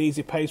 just at an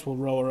easy pace, will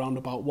row around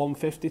about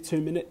 150,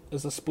 2 minutes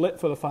as a split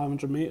for the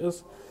 500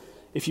 metres.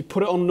 If you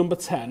put it on number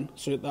 10,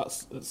 so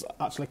it's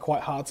actually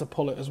quite hard to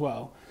pull it as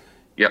well.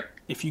 Yep.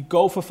 If you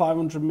go for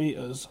 500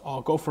 metres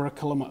or go for a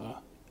kilometre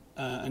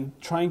and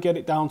try and get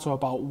it down to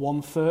about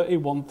 130,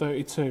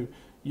 132,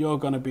 you're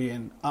going to be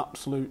in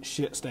absolute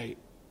shit state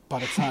by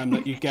the time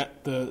that you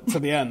get to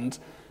the end.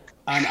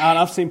 And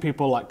I've seen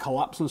people like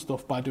collapse and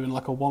stuff by doing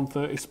like a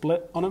 130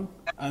 split on them.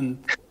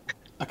 And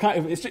I can't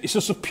even, it's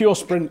just a pure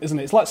sprint, isn't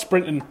it? It's like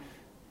sprinting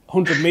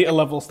 100 metre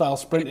level style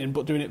sprinting,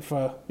 but doing it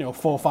for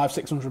 400, 500,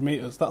 600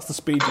 metres. That's the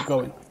speed you're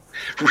going.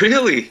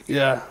 Really?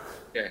 Yeah.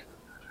 Yeah.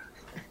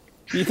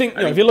 You think,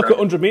 if you look at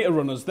 100 metre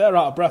runners, they're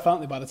out of breath,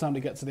 aren't they, by the time they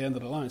get to the end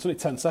of the line? It's only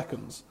 10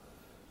 seconds.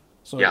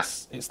 So yeah.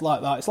 It's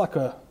like that. It's like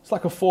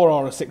a 4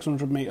 or a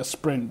 600 metre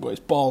sprint, but it's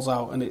balls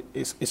out, and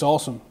it's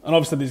awesome. And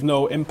obviously there's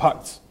no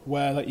impact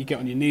wear that you get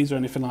on your knees or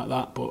anything like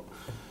that, but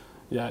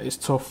yeah, it's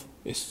tough.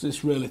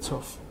 It's really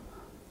tough.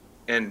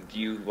 And do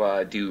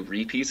you do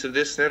repeats of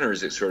this then, or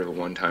is it sort of a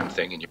one-time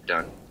thing and you're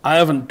done? I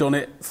haven't done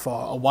it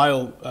for a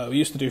while. We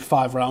used to do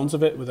 5 rounds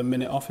of it with a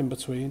minute off in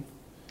between.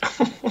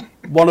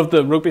 One of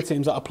the rugby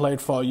teams that I played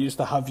for used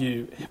to have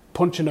you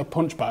punching a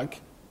punch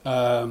bag,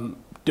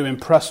 doing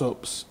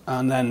press-ups,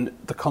 and then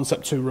the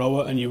Concept 2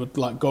 rower, and you would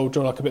like go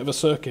do like a bit of a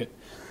circuit,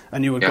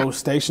 and you would go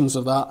stations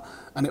of that,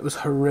 and it was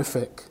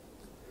horrific.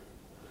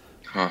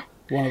 Huh.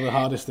 One of the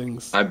hardest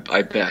things. I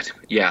bet.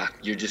 Yeah,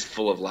 you're just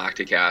full of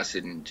lactic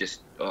acid and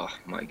just, oh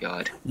my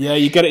God. Yeah,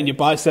 you get it in your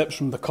biceps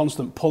from the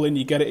constant pulling,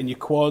 you get it in your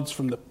quads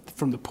from the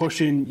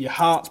pushing, your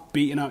heart's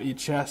beating out your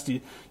chest,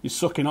 you're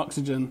sucking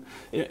oxygen.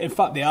 In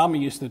fact, the army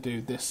used to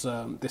do this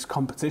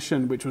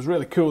competition, which was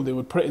really cool. They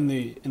would put it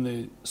in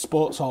the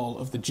sports hall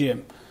of the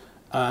gym,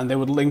 and they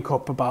would link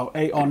up about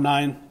 8 or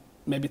 9,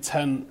 maybe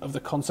 10 of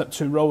the Concept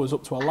 2 rowers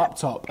up to a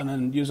laptop, and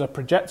then use a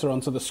projector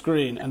onto the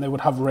screen, and they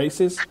would have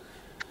races.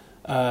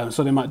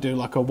 So they might do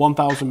like a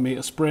 1,000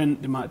 metre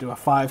sprint, they might do a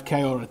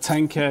 5k or a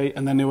 10k,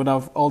 and then they would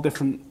have all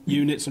different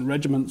units and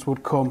regiments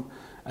would come,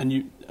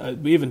 and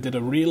we even did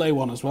a relay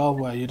one as well,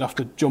 where you'd have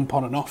to jump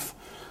on and off,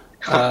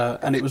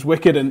 and it was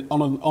wicked. And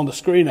on the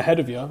screen ahead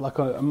of you, like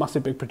a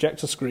massive big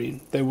projector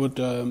screen, they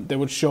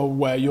would show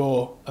where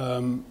your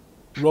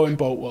rowing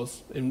boat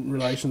was in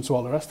relation to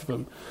all the rest of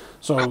them.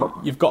 So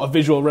you've got a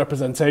visual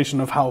representation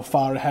of how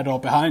far ahead or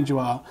behind you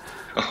are.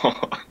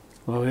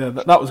 Well, yeah,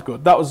 that was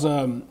good. That was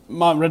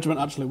my regiment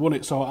actually won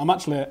it, so I'm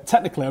actually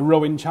technically a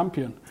rowing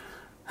champion.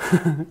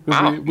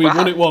 Wow. we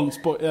won it once,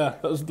 but yeah,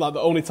 that was like the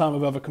only time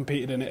I've ever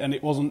competed in it, and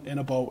it wasn't in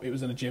a boat; it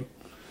was in a gym.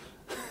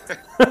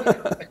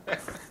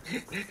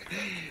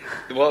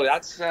 Well,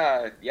 that's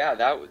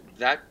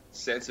that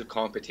sense of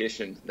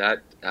competition,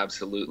 that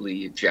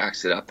absolutely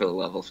jacks it up a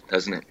level,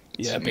 doesn't it?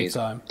 It's amazing. Big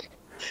time.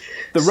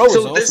 The row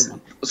was awesome,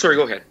 man. Sorry,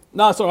 go ahead.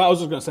 No, it's all right. I was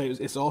just going to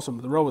say it's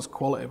awesome. The row was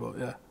quality, but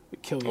yeah,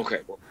 it killed you. Okay,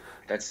 well,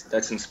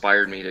 that's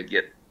inspired me to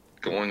get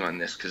going on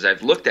this, because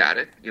I've looked at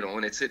it,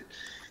 and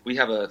we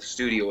have a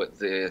studio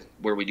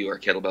where we do our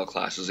kettlebell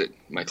classes at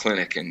my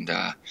clinic, and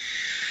I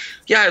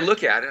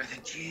look at it, I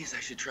think, geez, I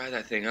should try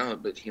that thing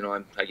out, but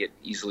I get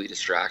easily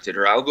distracted,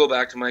 or I'll go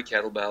back to my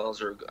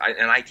kettlebells,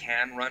 and I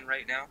can run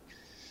right now.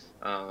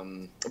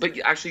 But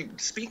actually,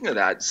 speaking of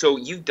that, so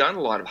you've done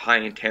a lot of high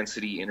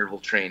intensity interval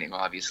training,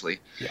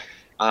 obviously. Yeah.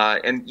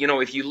 And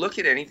if you look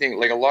at anything,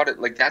 like a lot of,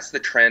 like, that's the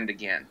trend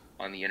again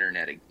on the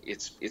internet.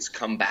 It's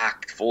come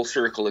back full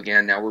circle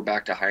again. Now we're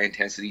back to high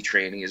intensity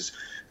training is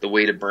the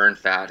way to burn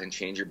fat and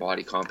change your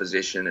body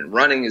composition. And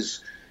running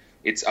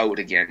it's out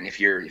again. If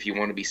you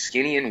want to be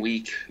skinny and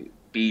weak,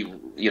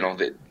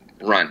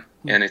 run.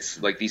 And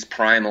it's like these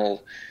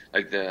primal,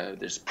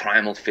 there's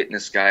primal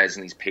fitness guys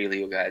and these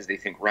paleo guys. They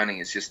think running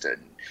is just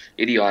an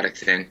idiotic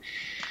thing.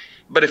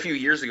 But a few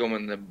years ago,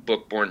 when the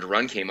book Born to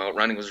Run came out,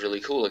 running was really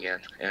cool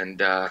again.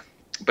 And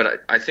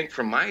but I think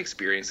from my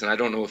experience, and I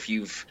don't know if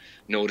you've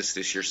noticed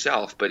this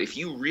yourself, but if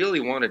you really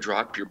want to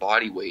drop your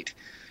body weight,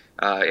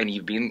 and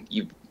you've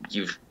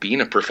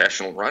been a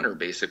professional runner,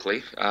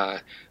 basically,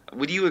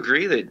 would you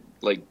agree that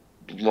like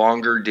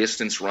longer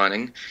distance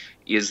running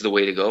is the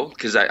way to go?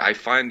 Because I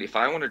find if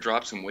I want to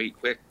drop some weight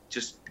quick,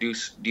 just do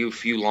a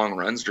few long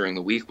runs during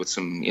the week with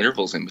some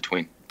intervals in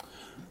between.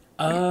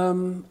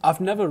 I've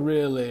never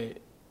really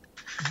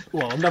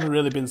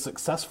been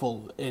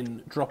successful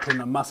in dropping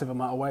a massive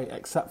amount of weight,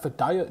 except for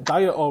diet.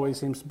 Diet always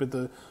seems to be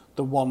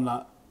the one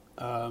that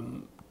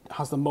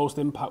has the most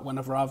impact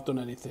whenever I've done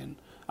anything.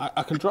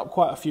 I can drop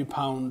quite a few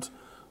pound,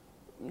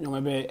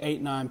 maybe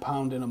 8-9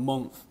 pound in a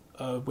month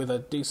with a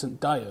decent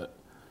diet.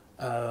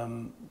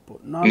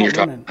 But no, you're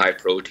talking high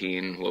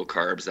protein, low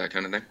carbs, that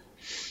kind of thing?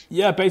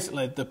 Yeah,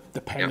 basically the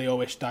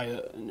paleo-ish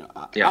diet.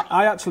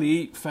 I actually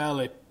eat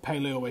fairly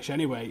paleo-ish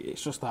anyway.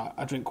 It's just that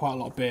I drink quite a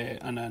lot of beer,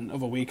 and then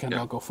over weekend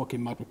I'll go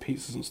fucking mad with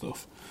pizzas and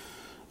stuff.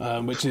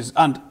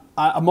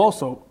 I'm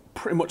also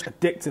pretty much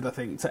addicted, I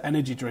think, to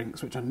energy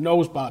drinks, which I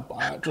know is bad, but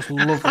I just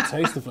love the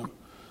taste of them.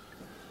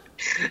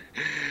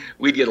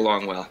 We'd get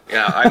along well.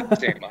 Yeah, I'm the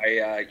same.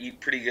 I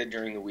eat pretty good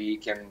during the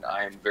week, and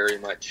I'm very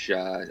much.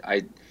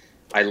 I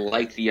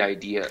like the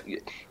idea.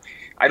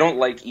 I don't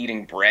like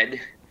eating bread.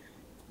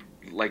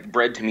 Like,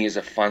 bread to me is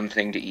a fun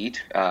thing to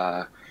eat.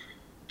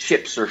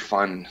 Chips are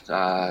fun.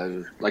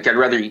 Like, I'd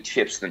rather eat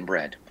chips than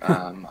bread.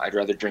 I'd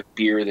rather drink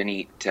beer than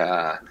eat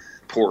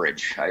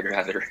porridge. I'd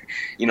rather,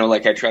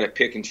 like, I try to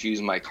pick and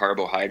choose my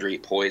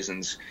carbohydrate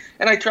poisons,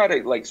 and I try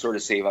to, like, sort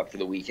of save up for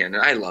the weekend.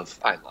 And I love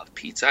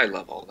pizza. I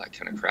love all that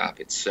kind of crap.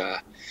 It's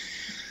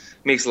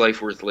makes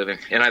life worth living.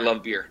 And I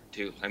love beer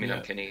too. I mean,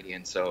 I'm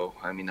Canadian, so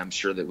I'm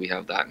sure that we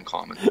have that in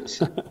common.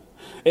 So.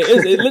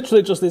 It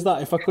literally just is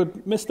that. If I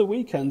could miss the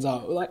weekends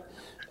out, like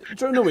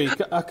during the week,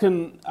 I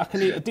can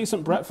eat a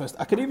decent breakfast.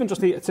 I could even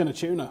just eat a tin of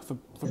tuna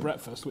for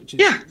breakfast, which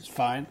is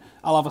fine.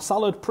 I'll have a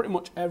salad pretty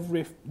much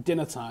every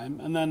dinner time,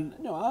 and then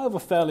I have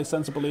a fairly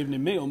sensible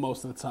evening meal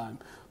most of the time.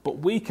 But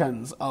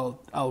weekends,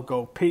 I'll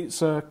go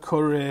pizza,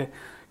 curry,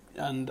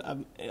 and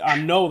I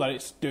know that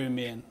it's doing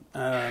me in.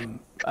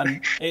 And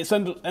it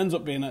ends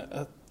up being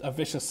a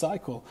vicious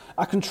cycle.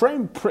 I can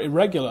train pretty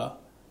regular,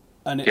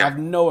 and it have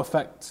no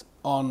effect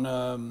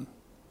on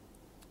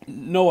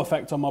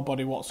my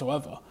body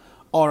whatsoever.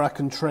 Or I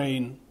can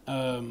train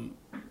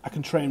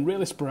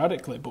really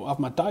sporadically, but have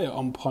my diet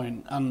on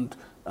point, and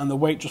the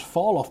weight just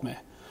fall off me.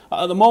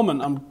 At the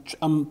moment,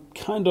 I'm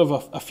kind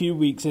of a few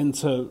weeks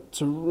into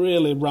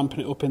really ramping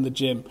it up in the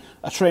gym.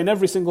 I train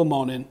every single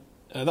morning.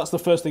 That's the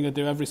first thing I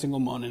do every single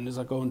morning is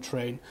I go and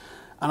train.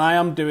 And I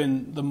am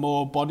doing the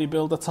more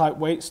bodybuilder type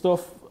weight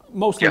stuff,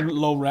 mostly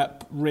low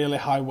rep, really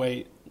high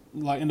weight,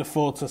 like in the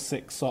 4 to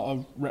 6 sort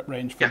of rep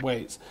range for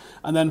weights.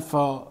 And then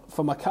for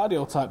my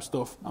cardio type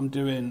stuff, I'm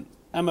doing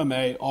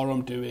MMA or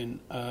I'm doing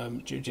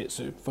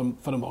jiu-jitsu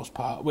for the most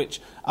part, which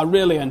I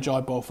really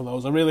enjoy both of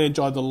those. I really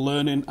enjoy the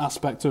learning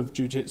aspect of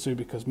jiu-jitsu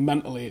because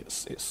mentally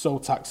it's so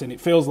taxing. It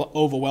feels like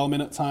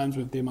overwhelming at times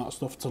with the amount of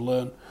stuff to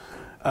learn.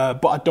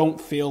 But I don't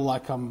feel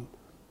like I'm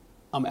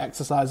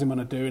exercising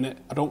when I'm doing it.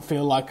 I don't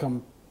feel like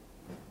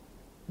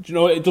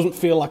it doesn't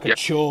feel like a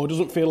chore. It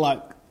doesn't feel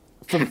like,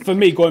 for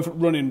me, going for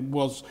running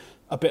was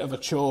a bit of a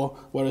chore,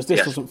 whereas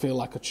this doesn't feel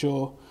like a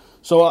chore.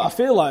 So I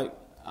feel like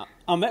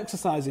I'm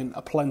exercising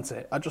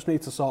aplenty. I just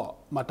need to sort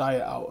my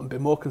diet out and be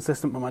more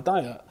consistent with my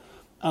diet,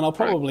 and I'll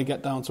probably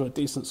get down to a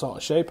decent sort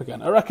of shape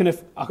again.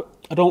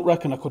 I don't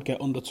reckon I could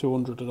get under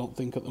 200, I don't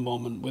think, at the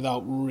moment,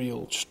 without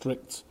real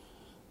strict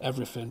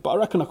everything. But I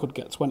reckon I could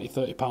get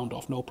 20-30 pound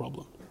off, no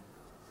problem.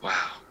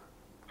 Wow.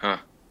 Huh.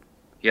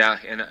 Yeah,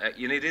 and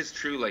it is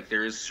true, like,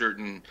 there is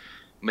certain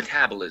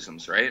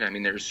metabolisms, right? I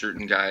mean, there's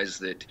certain guys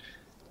that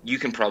you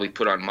can probably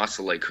put on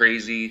muscle like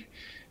crazy.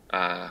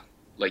 You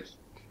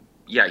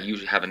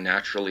have a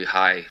naturally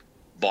high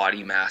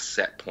body mass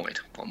set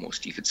point,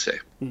 almost, you could say.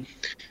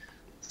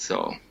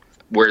 So,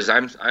 whereas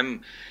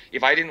I'm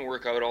if I didn't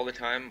work out all the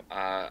time,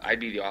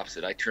 I'd be the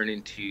opposite. I'd turn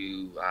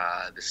into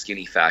the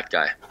skinny fat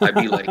guy. I'd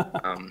be like,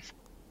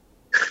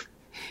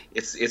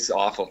 it's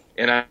awful.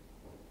 And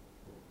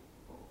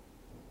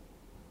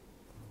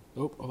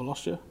Oh, have I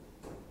lost you?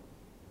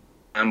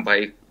 I'm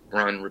bike,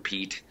 run,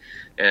 repeat,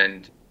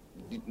 and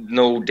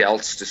no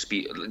delts to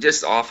speak.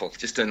 Just awful.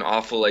 Just an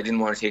awful. I didn't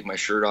want to take my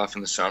shirt off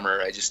in the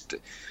summer.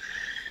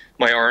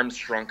 My arms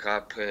shrunk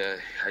up.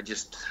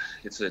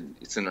 It's a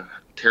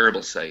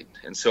terrible sight.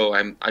 And so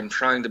I'm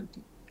trying to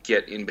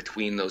get in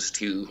between those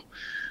two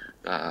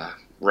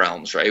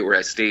realms, right? Where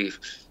I stay,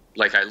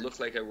 like, I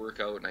look like I work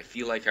out and I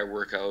feel like I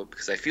work out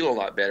because I feel a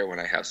lot better when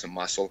I have some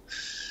muscle,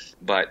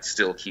 but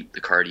still keep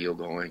the cardio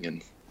going.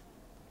 And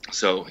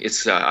so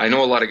it's I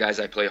know a lot of guys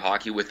I play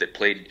hockey with that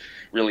played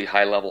really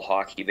high level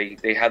hockey.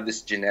 They have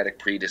this genetic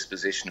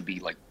predisposition to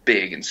be like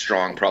big and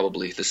strong,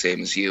 probably the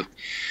same as you.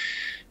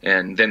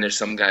 And then there's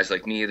some guys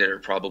like me that are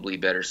probably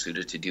better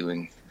suited to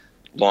doing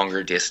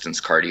longer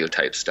distance cardio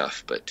type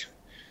stuff. But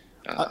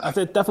I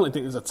definitely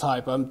think there's a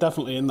type. I'm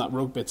definitely in that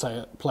rugby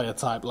player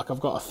type. Like,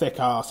 I've got a thick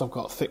arse, I've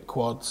got thick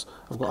quads,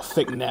 I've got a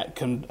thick neck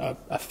and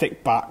a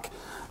thick back.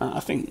 I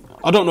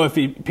don't know if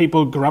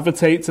people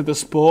gravitate to the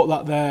sport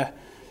that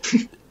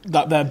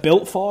they're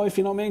built for, if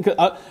you know what I mean.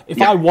 'Cause if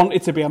I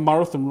wanted to be a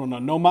marathon runner,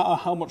 no matter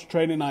how much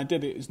training I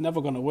did, it's never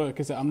going to work,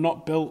 is it? I'm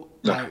not built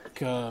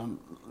like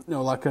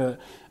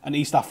an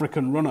East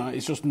African runner.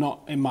 It's just not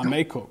in my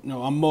makeup.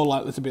 I'm more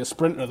likely to be a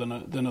sprinter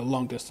than a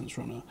long distance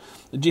runner.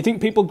 Do you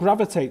think people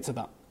gravitate to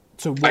that,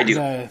 to what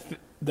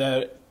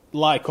they're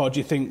like, or do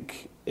you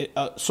think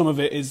some of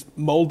it is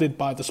molded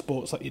by the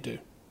sports that you do?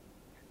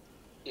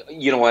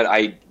 You know what?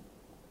 I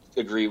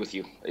agree with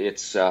you.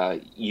 It's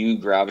you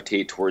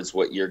gravitate towards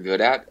what you're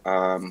good at.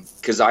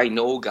 Because I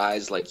know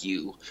guys like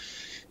you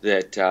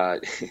that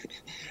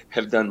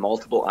have done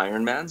multiple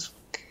Ironmans,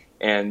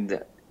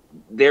 and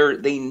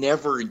they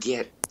never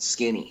get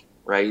skinny,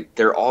 right?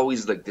 They're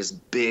always like this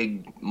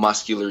big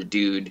muscular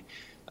dude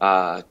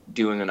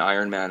doing an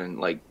Ironman in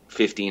like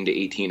 15 to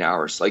 18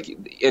 hours. Like,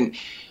 and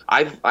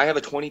I have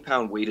a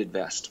 20-pound weighted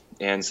vest,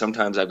 and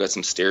sometimes I've got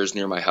some stairs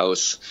near my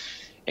house,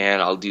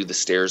 and I'll do the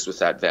stairs with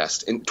that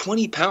vest. And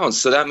 20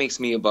 pounds, so that makes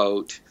me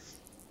about,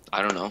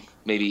 I don't know,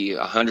 maybe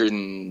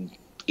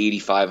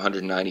 185,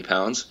 190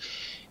 pounds.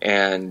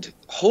 And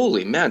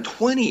holy man,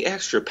 20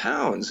 extra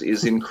pounds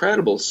is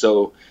incredible.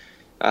 So,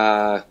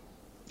 yeah,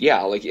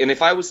 like, and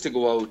if I was to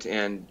go out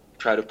and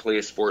try to play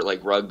a sport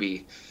like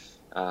rugby,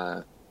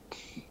 I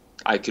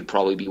could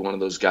probably be one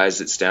of those guys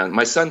that stand.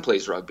 My son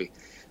plays rugby.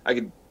 I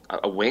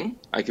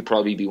could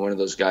probably be one of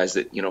those guys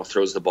that, you know,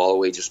 throws the ball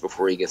away just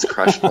before he gets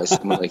crushed by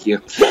someone like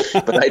you.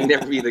 But I'd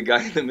never be the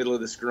guy in the middle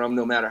of the scrum,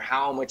 no matter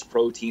how much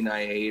protein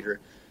I ate or,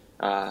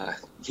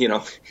 you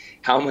know,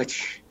 how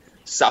much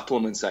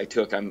supplements I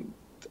took.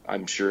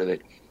 I'm sure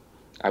that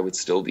I would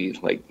still be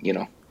like, you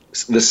know,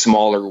 the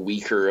smaller,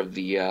 weaker of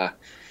the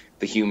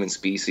human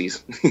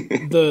species.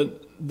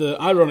 The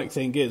ironic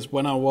thing is,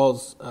 when I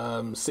was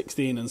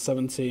 16 and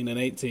 17 and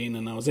 18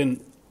 and I was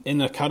in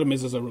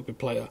academies as a rugby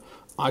player,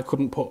 I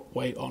couldn't put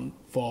weight on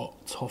for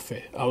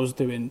toffee. I was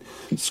doing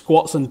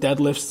squats and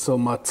deadlifts till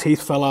my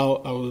teeth fell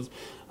out.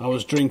 I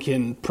was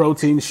drinking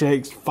protein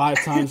shakes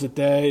 5 times a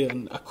day,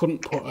 and I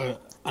couldn't put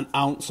an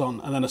ounce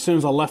on. And then as soon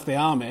as I left the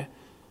army,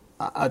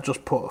 I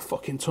just put a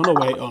fucking ton of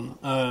weight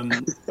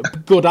on.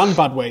 Good and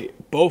bad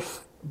weight,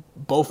 both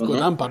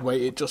good and bad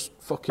weight. It just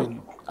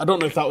fucking, I don't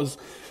know if that was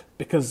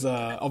because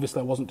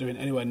obviously I wasn't doing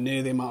anywhere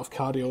near the amount of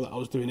cardio that I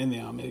was doing in the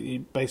army. You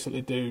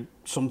basically do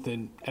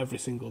something every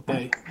single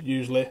day,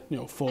 usually, you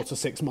know, 4 to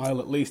 6 mile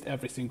at least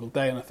every single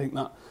day, and I think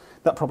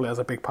that probably has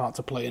a big part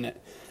to play in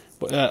it.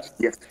 But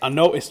I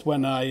noticed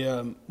when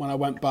I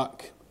went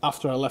back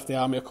after I left the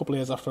army, a couple of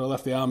years after I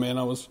left the army, and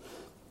I was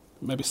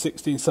maybe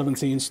 16,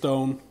 17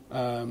 stone,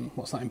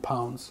 what's that in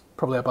pounds?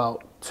 Probably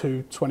about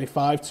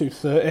 225,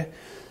 230.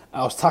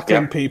 I was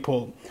tackling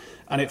people,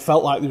 and it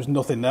felt like there was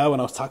nothing there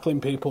when I was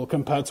tackling people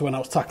compared to when I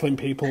was tackling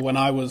people when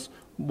I was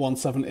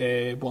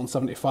 170,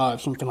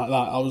 175, something like that.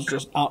 I was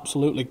just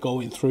absolutely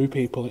going through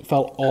people. It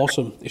felt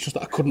awesome. It's just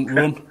that I couldn't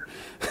run.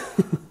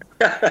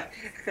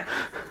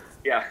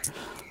 Yeah.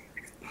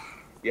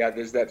 Yeah,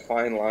 there's that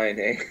fine line,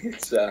 eh?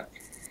 It's, yeah,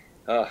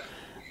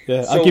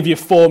 I'll give you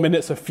 4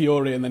 minutes of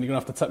fury and then you're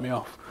going to have to take me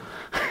off.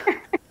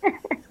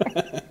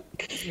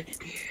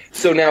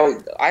 So now,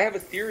 I have a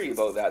theory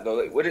about that,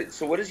 though. What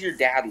does your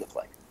dad look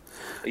like?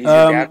 Is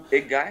your dad a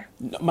big guy?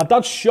 My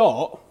dad's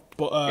short,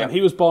 but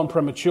he was born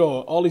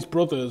premature. All his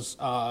brothers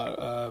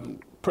are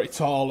pretty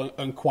tall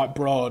and quite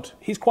broad.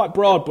 He's quite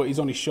broad, but he's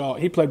only short.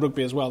 He played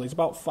rugby as well. He's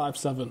about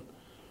 5'7".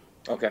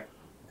 Okay.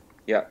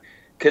 Yeah.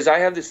 Because I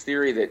have this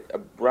theory that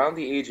around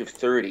the age of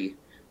 30,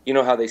 you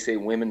know how they say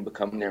women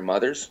become their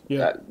mothers?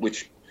 Yeah.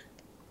 Which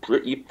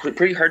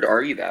pretty hard to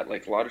argue that,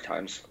 like a lot of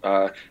times.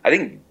 I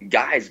think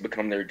guys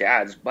become their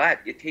dads, but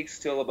it takes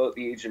till about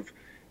the age of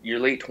your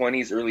late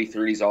 20s, early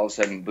 30s, all of a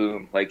sudden,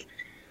 boom, like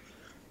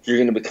you're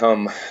going to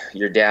become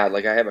your dad.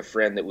 Like I have a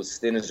friend that was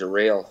thin as a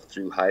rail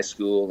through high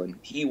school, and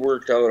he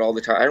worked out all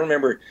the time. I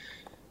remember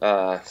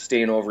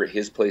staying over at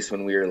his place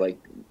when we were like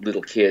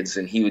little kids,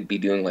 and he would be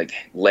doing like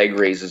leg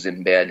raises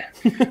in bed.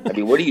 I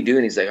mean, what are you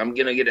doing? He's like, I'm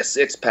going to get a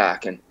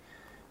 6-pack. And,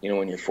 you know,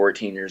 when you're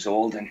 14 years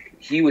old, and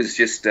he was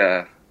just,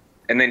 and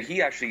then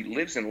he actually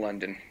lives in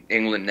London,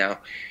 England now.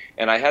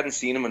 And I hadn't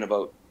seen him in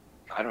about,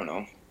 I don't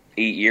know,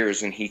 8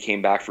 years, and he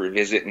came back for a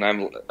visit, and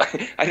I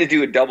had to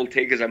do a double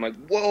take because I'm like,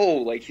 whoa,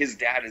 like his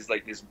dad is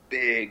like this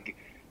big,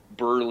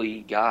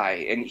 burly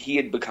guy, and he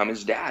had become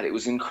his dad. It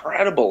was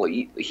incredible.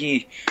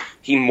 He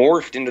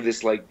morphed into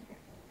this like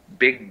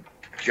big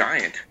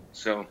giant.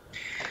 So,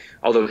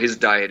 although his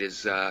diet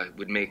is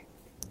would make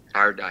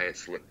our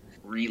diets look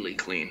really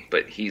clean,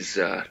 but he's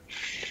I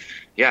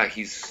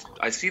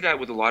see that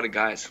with a lot of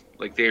guys.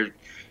 Like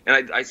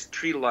and I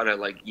treat a lot of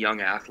like young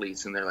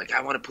athletes, and they're like,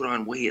 I want to put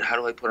on weight. How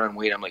do I put on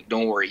weight? I'm like,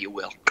 don't worry, you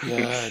will.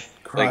 Yeah,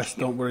 Christ,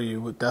 don't worry,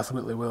 you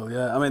definitely will.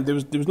 Yeah, I mean, there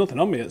was nothing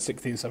on me at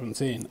 16,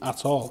 17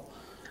 at all.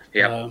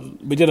 Yeah.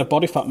 We did a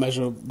body fat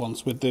measure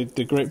once with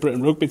the Great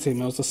Britain rugby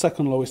team. I was the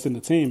second lowest in the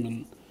team,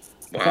 and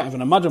I can't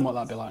even imagine what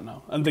that'd be like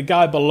now. And the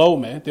guy below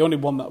me, the only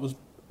one that was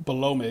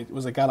below me,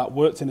 was a guy that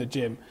worked in a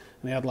gym,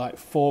 and he had like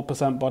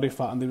 4% body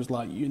fat, and he was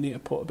like, you need to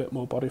put a bit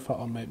more body fat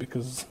on, mate,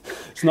 because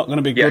it's not going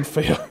to be good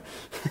for you.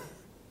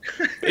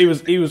 He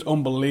was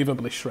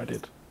unbelievably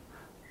shredded,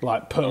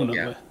 like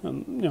permanently,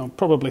 and you know,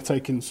 probably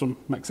taking some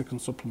Mexican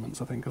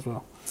supplements, I think, as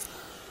well.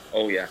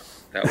 Oh yeah,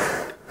 that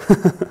was.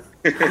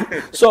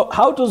 So,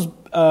 how does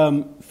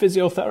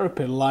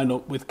physiotherapy line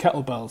up with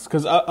kettlebells?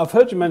 Because I've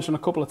heard you mention a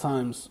couple of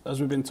times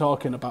as we've been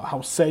talking about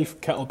how safe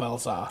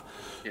kettlebells are.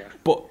 Yeah.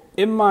 But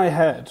in my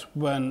head,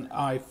 when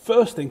I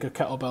first think of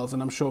kettlebells,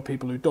 and I'm sure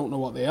people who don't know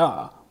what they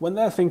are, when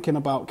they're thinking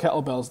about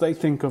kettlebells, they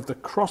think of the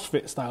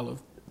CrossFit style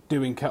of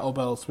doing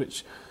kettlebells,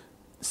 which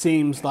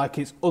seems like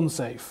it's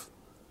unsafe.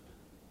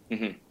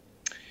 Mm-hmm.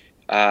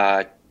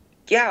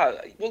 Yeah,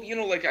 well, you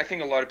know, like I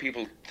think a lot of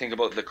people think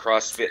about the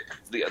CrossFit,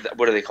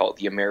 what do they call it,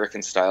 the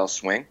American style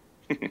swing?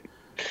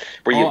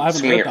 where you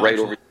swing it right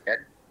over your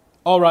head.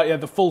 Oh, right, yeah,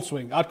 the full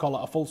swing. I'd call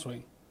it a full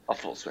swing. A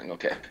full swing,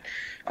 okay.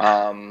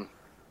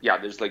 Yeah,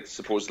 there's like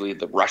supposedly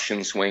the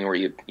Russian swing where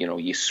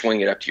you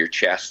swing it up to your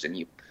chest and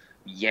you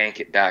yank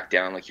it back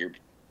down like you're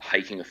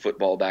hiking a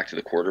football back to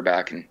the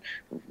quarterback and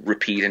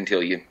repeat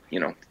until you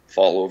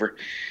fall over.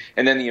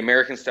 And then the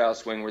American style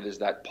swing where there's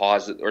that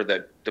pause, or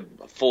the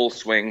full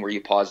swing where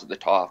you pause at the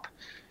top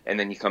and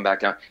then you come back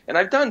down. And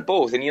I've done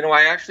both, and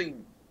I actually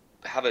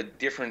have a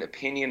different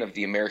opinion of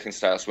the American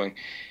style swing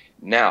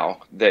now.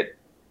 That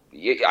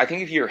I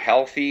think if you're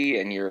healthy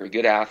and you're a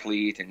good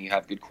athlete and you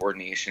have good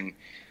coordination,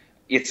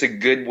 it's a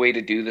good way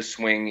to do the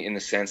swing in the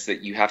sense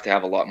that you have to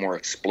have a lot more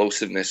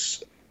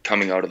explosiveness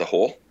coming out of the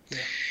hole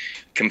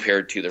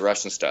compared to the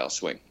Russian style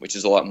swing, which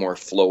is a lot more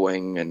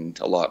flowing and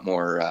a lot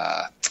more,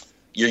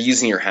 you're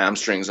using your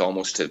hamstrings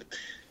almost to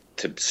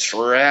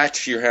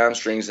stretch your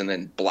hamstrings and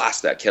then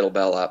blast that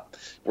kettlebell up.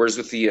 Whereas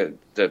with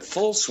the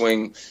full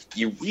swing,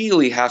 you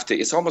really have to,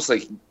 it's almost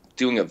like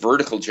doing a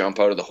vertical jump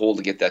out of the hole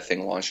to get that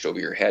thing launched over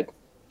your head.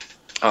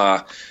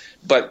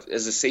 But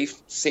as a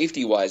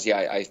safety-wise,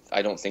 yeah,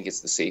 I don't think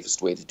it's the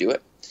safest way to do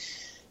it.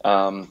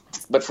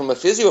 But from a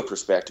physio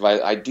perspective,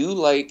 I do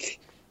like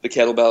the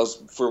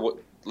kettlebells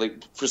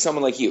for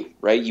someone like you,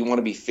 right? You want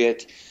to be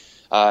fit.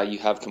 You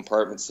have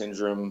compartment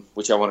syndrome,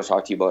 which I want to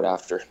talk to you about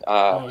after.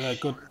 Oh, yeah,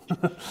 good.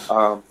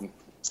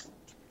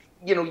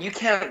 You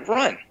can't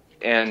run,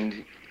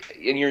 and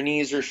your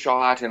knees are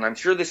shot, and I'm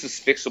sure this is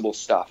fixable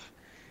stuff.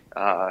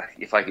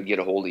 If I could get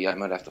a hold of you, I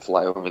might have to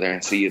fly over there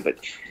and see you, but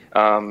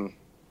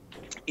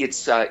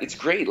it's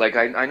great. Like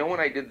I know when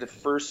I did the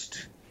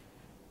first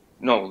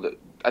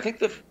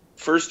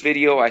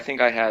video, I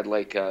think I had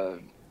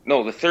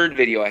the third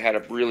video, I had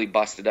a really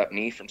busted up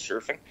knee from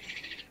surfing.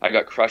 I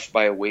got crushed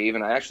by a wave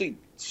and I actually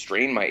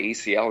strained my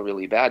ACL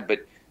really bad, but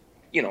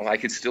I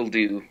could still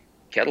do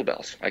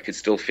kettlebells. I could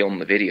still film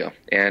the video.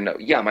 And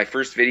my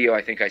first video,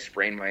 I think I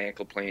sprained my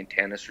ankle playing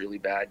tennis really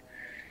bad,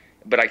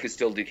 but I could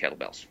still do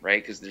kettlebells,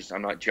 right? Because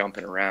I'm not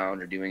jumping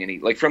around or doing any,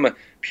 like from a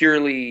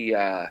purely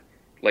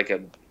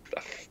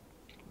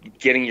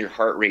getting your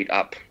heart rate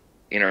up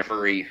in a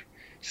hurry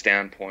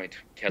standpoint,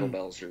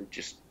 kettlebells are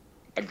just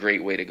a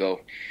great way to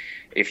go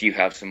if you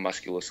have some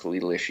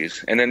musculoskeletal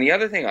issues. And then the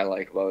other thing I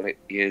like about it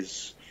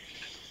is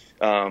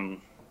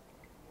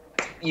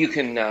you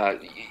can,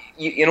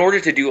 in order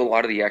to do a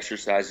lot of the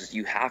exercises,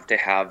 you have to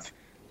have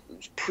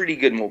pretty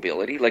good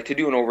mobility. Like to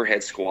do an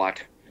overhead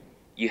squat,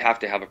 you have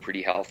to have a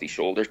pretty healthy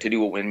shoulder. To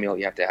do a windmill,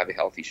 you have to have a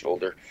healthy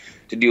shoulder.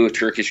 To do a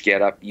Turkish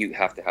get-up, you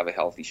have to have a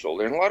healthy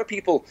shoulder. And a lot of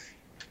people,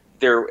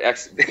 we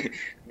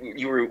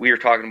were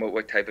talking about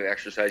what type of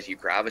exercise you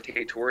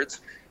gravitate towards.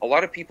 A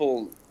lot of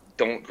people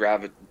don't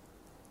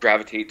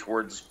gravitate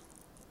towards,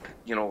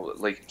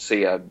 like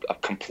say a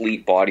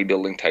complete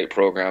bodybuilding type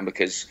program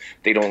because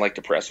they don't like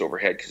to press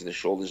overhead because their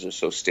shoulders are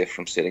so stiff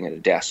from sitting at a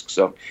desk.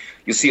 So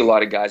you'll see a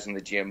lot of guys in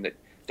the gym that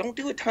don't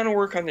do a ton of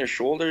work on their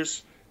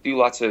shoulders, do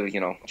lots of,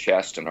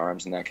 chest and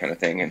arms and that kind of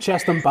thing. And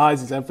chest and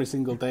buys is every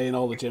single day in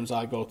all the gyms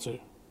I go to.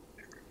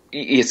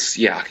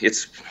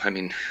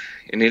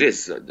 And it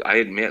is, I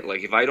admit,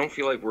 like if I don't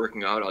feel like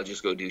working out, I'll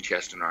just go do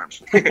chest and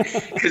arms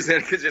because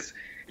it's,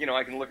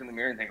 I can look in the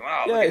mirror and think,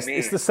 wow, look at me.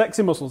 It's the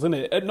sexy muscles, isn't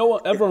it?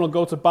 Everyone will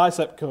go to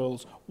bicep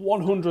curls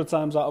 100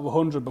 times out of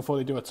 100 before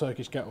they do a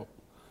Turkish get-up.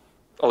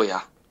 Oh,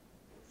 yeah.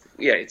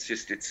 Yeah,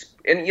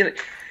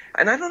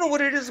 and I don't know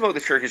what it is about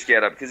the Turkish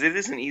get-up because it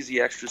is an easy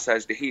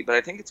exercise to hate, but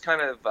I think it's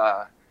kind of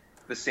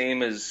the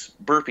same as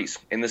burpees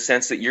in the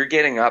sense that you're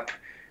getting up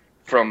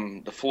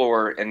from the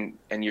floor and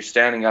you're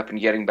standing up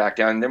and getting back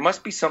down. There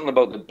must be something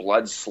about the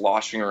blood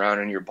sloshing around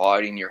in your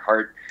body and your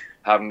heart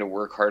having to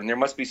work hard, and there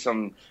must be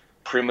some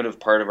primitive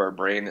part of our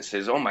brain that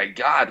says, oh my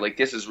God, like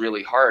this is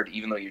really hard,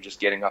 even though you're just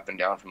getting up and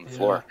down from the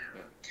floor.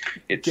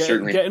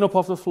 Getting up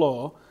off the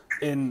floor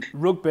in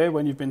rugby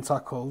when you've been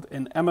tackled,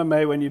 in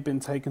MMA when you've been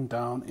taken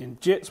down, in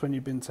jits when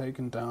you've been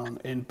taken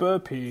down, in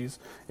burpees,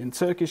 in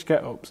Turkish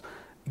get-ups,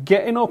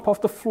 getting up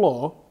off the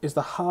floor is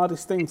the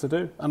hardest thing to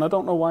do, and I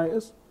don't know why it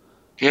is.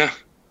 Yeah.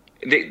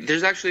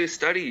 There's actually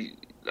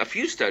a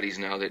few studies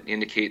now that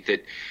indicate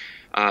that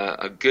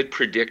a good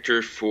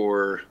predictor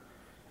for,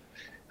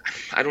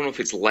 I don't know if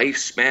it's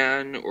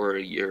lifespan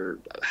or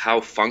how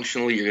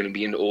functional you're going to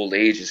be into old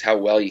age is how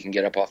well you can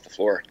get up off the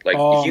floor. Like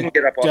if you can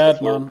get up off the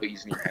floor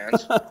using your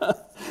hands,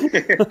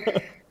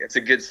 it's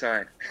a good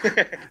sign.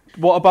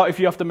 What about if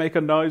you have to make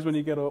a noise when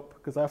you get up?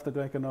 Because I have to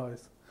make a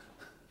noise.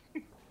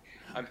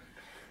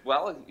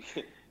 Well,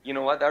 you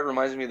know what? That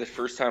reminds me of the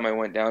first time I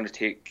went down to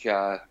take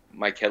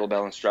my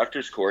kettlebell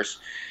instructor's course.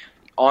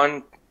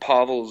 On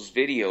Pavel's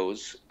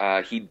videos,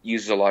 he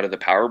uses a lot of the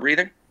power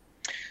breathing.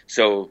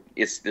 So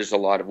there's a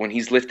lot of, when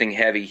he's lifting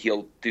heavy,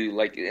 he'll do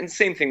and the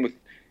same thing with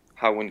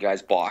how when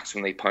guys box,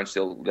 when they punch,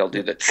 they'll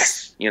do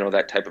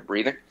that type of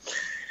breathing.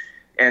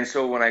 And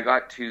so when I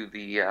got to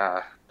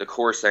the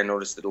course, I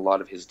noticed that a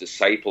lot of his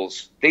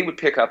disciples, they would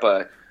pick up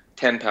a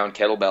 10-pound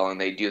kettlebell and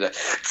they do that,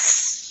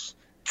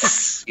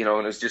 and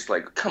it was just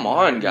like, come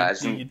on,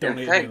 guys. And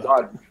thank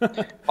God,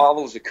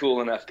 Pavel's a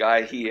cool enough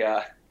guy. He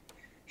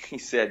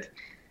said,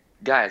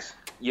 guys,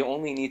 you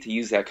only need to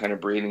use that kind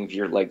of breathing if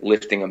you're like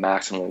lifting a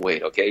maximal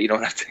weight. Okay, you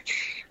don't have to,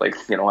 like,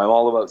 I'm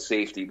all about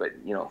safety, but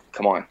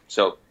come on.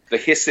 So the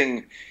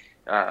hissing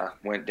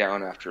went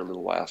down after a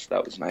little while, so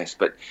that was nice.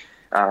 But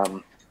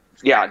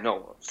yeah,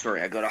 no,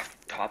 sorry, I got off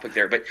topic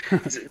there. But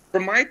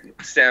from my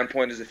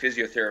standpoint as a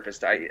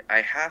physiotherapist,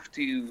 I have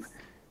to.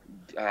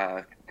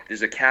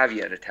 There's a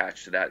caveat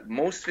attached to that.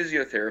 Most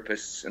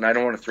physiotherapists, and I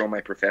don't want to throw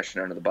my profession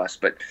under the bus,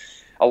 but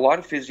a lot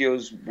of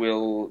physios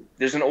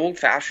there's an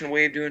old-fashioned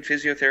way of doing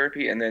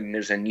physiotherapy, and then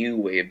there's a new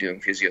way of doing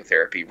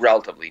physiotherapy,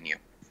 relatively new.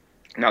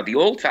 Now, the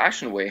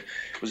old-fashioned way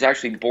was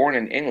actually born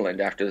in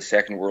England after the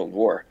Second World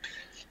War,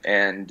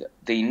 and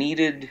they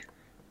needed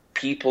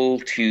people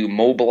to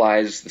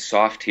mobilize the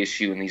soft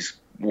tissue in these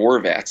war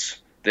vets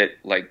that,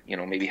 like,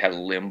 maybe had a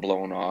limb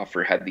blown off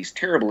or had these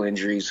terrible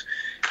injuries,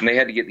 and they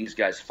had to get these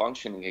guys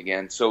functioning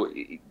again. So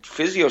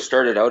physio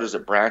started out as a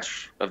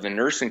branch of the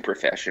nursing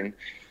profession,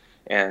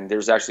 and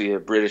there's actually a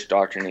British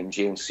doctor named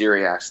James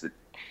Syriax that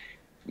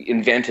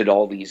invented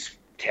all these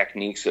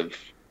techniques of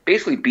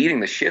basically beating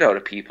the shit out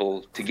of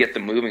people to get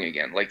them moving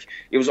again. Like,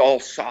 it was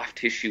all soft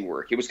tissue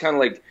work. It was kind of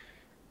like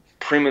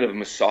primitive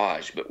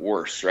massage, but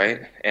worse,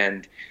 right?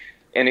 And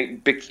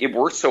it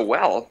worked so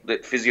well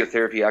that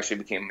physiotherapy actually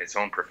became its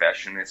own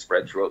profession. It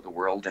spread throughout the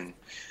world, and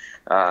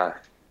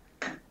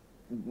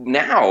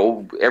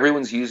now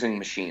everyone's using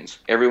machines.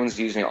 Everyone's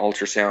using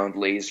ultrasound,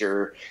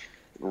 laser,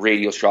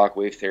 radial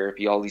shockwave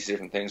therapy, all these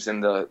different things.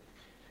 And the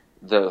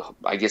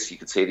I guess you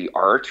could say the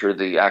art or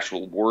the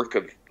actual work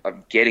of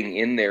getting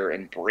in there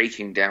and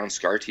breaking down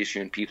scar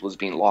tissue in people is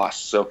being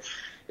lost. So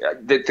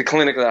the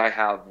clinic that I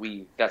have,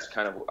 that's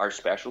kind of our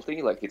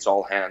specialty. Like, it's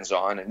all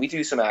hands-on, and we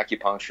do some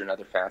acupuncture and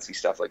other fancy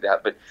stuff like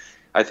that. But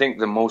I think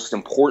the most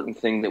important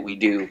thing that we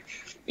do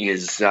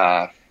is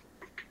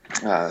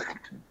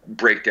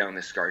break down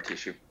the scar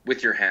tissue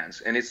with your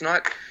hands. And it's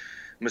not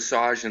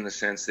massage in the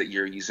sense that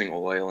you're using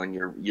oil and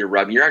you're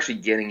rubbing. You're actually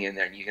getting in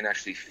there, and you can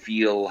actually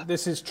feel.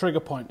 This is trigger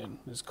pointing,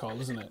 it's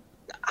called, isn't it?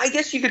 I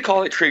guess you could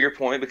call it trigger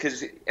point,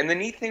 and the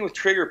neat thing with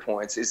trigger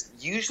points is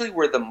usually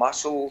where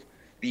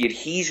the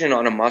adhesion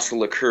on a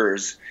muscle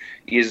occurs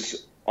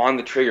is on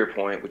the trigger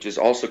point, which is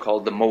also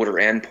called the motor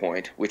end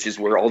point, which is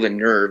where all the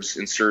nerves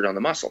insert on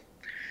the muscle.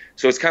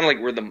 So it's kind of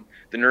like where the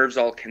nerves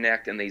all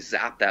connect and they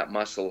zap that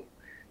muscle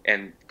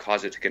and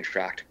cause it to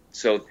contract.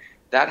 So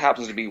that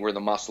happens to be where the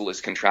muscle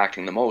is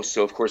contracting the most.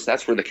 So, of course,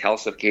 that's where the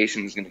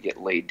calcification is going to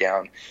get laid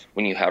down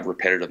when you have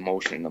repetitive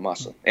motion in the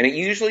muscle. And it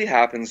usually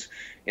happens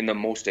in the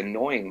most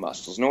annoying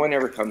muscles. No one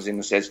ever comes in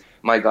and says,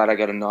 my God, I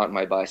got a knot in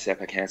my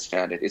bicep, I can't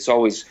stand it. It's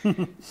always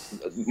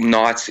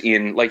knots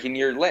in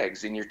your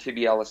legs, in your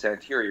tibialis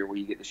anterior where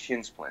you get the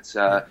shin splints,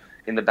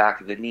 in the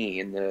back of the knee,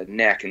 in the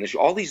neck, and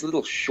all these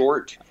little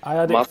short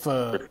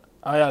muscles.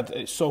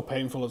 It's so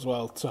painful as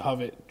well to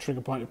have it trigger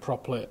pointed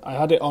properly. I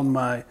had it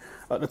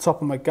at the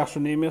top of my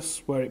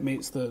gastrocnemius, where it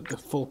meets the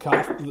full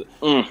calf,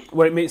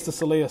 where it meets the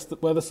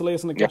soleus, where the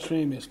soleus and the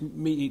gastrocnemius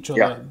meet each other.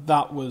 Yeah.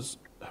 That was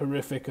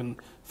horrific, and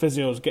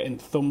physio's getting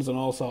thumbs and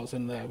all sorts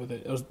in there with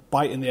it. I was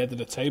biting the edge of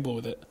the table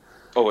with it.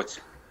 Oh, it's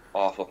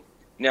awful.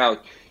 Now,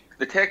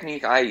 the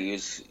technique I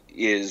use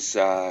is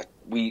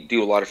we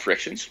do a lot of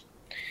frictions.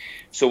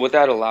 So what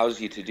that allows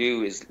you to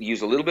do is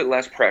use a little bit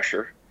less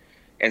pressure.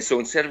 And so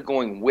instead of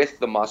going with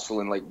the muscle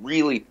and like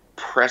really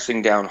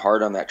pressing down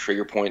hard on that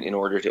trigger point in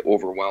order to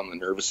overwhelm the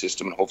nervous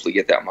system and hopefully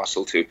get that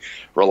muscle to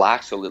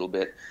relax a little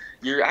bit,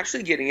 you're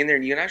actually getting in there,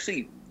 and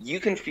you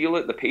can feel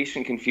it, the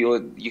patient can feel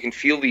it, you can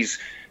feel these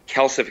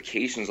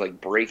calcifications like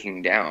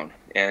breaking down.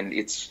 And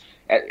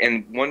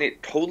when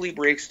it totally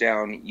breaks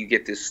down, you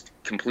get this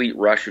complete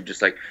rush of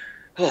just like,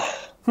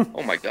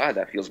 oh my God,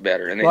 that feels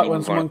better. And then like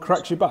when someone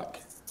cracks your back.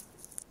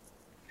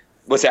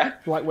 What's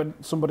that? Like when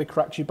somebody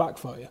cracks your back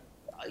for you.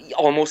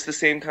 Almost the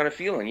same kind of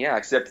feeling, yeah,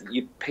 except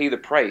you pay the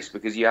price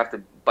because you have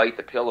to bite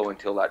the pillow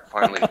until that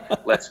finally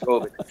lets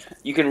go. But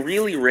you can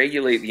really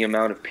regulate the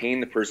amount of pain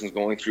the person's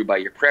going through by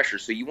your pressure.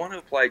 So you want to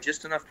apply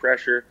just enough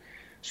pressure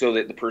so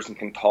that the person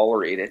can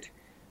tolerate it,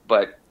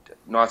 but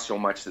not so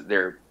much that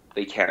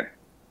they can't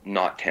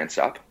not tense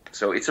up.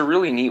 So it's a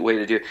really neat way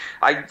to do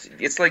it.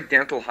 It's like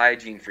dental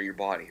hygiene for your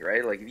body,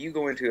 right? Like if you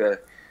go into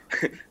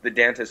the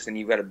dentist and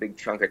you've got a big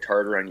chunk of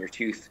tartar on your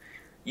tooth,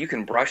 you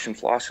can brush and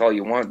floss all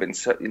you want, but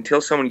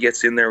until someone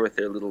gets in there with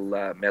their little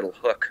metal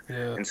hook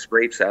and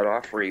scrapes that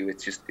off for you,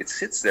 it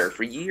sits there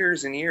for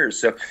years and years.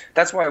 So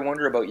that's why I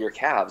wonder about your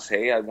calves.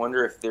 Hey, I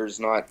wonder if there's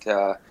not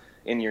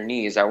in your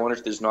knees. I wonder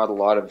if there's not a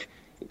lot of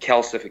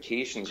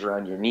calcifications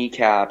around your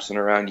kneecaps and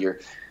around your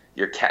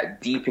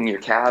deep in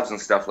your calves and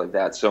stuff like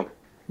that. So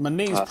my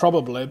knees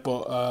probably,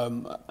 but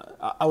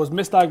I was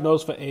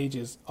misdiagnosed for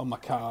ages on my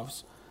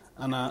calves,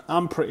 and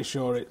I'm pretty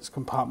sure it's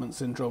compartment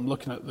syndrome.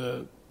 Looking at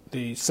the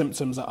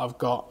symptoms that I've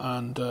got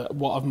and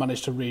what I've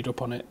managed to read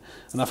up on it,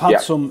 and I've had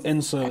some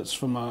inserts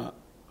for my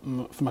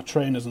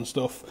trainers and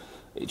stuff.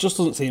 It just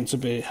doesn't seem to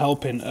be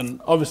helping,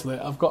 and obviously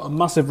I've got a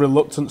massive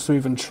reluctance to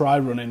even try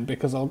running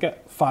because I'll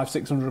get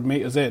 500-600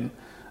 meters in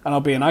and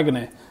I'll be in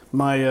agony.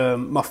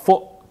 My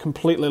foot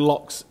completely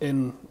locks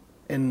in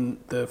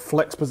the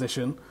flex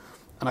position,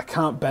 and I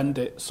can't bend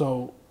it,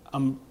 so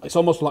it's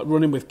almost like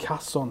running with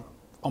casts on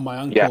my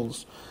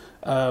ankles.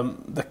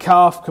 The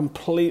calf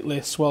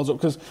completely swells up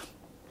because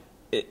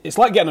it's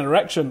like getting an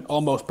erection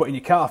almost, but in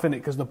your calf, innit?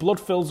 Because the blood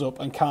fills up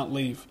and can't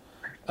leave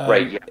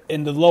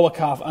in the lower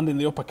calf and in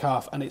the upper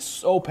calf, and it's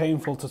so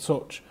painful to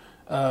touch.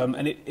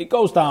 And it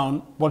goes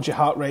down once your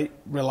heart rate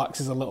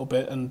relaxes a little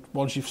bit, and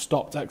once you've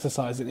stopped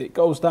exercising, it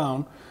goes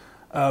down.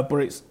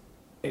 But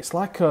it's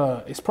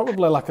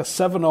probably like a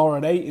 7 or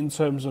an 8 in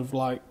terms of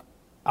like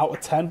out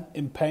of 10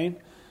 in pain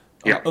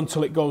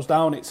until it goes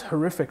down. It's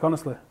horrific,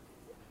 honestly.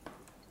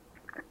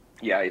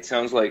 Yeah, it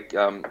sounds like.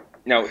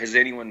 Now, has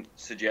anyone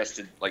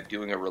suggested like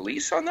doing a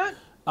release on that?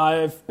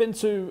 I've been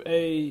to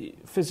a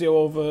physio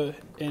over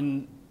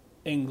in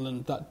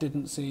England that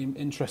didn't seem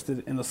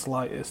interested in the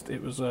slightest.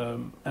 It was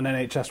an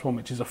NHS one,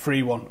 which is a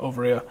free one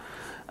over here,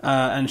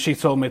 and she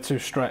told me to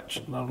stretch.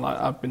 And I'm like,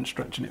 I've been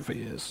stretching it for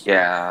years.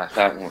 Yeah,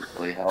 that won't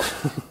really help.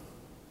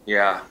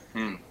 Yeah,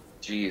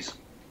 jeez.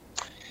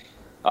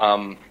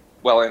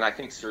 Well, and I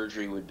think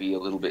surgery would be a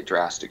little bit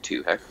drastic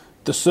too. Hey?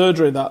 The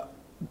surgery that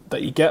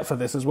you get for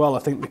this as well, I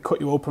think they cut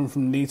you open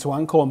from knee to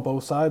ankle on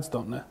both sides,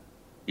 don't they?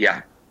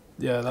 Yeah.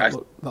 Yeah,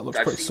 that looks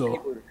pretty sore.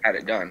 People had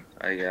it done.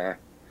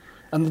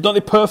 And don't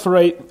they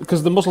perforate,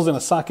 because the muscle's in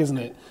a sac, isn't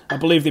it? I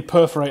believe they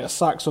perforate a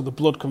sac so the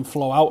blood can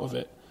flow out of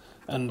it,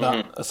 and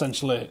that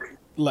essentially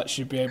lets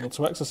you be able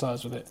to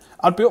exercise with it.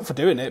 I'd be up for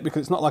doing it, because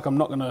it's not like I'm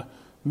not going to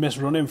miss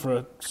running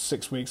for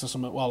 6 weeks or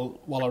something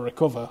while I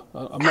recover.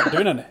 I'm not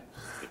doing any.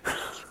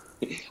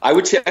 I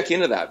would check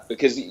into that,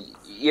 because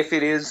if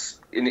it is,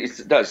 and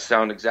it does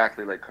sound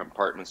exactly like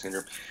compartment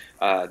syndrome,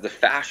 the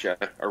fascia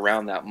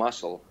around that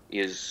muscle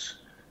is...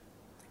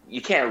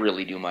 You can't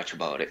really do much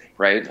about it,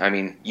 right? I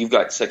mean, you've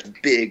got such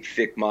big,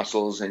 thick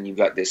muscles, and you've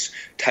got this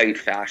tight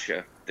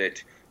fascia that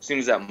as soon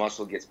as that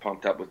muscle gets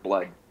pumped up with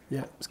blood,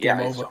 it's game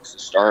over. It's a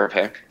starve,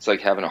 hey? It's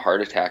like having a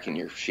heart attack in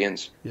your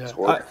shins.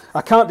 Yeah.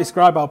 I can't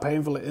describe how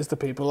painful it is to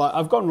people. Like,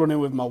 I've gone running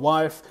with my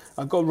wife.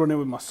 I've gone running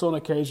with my son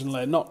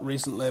occasionally, not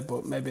recently,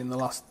 but maybe in the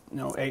last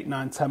 8,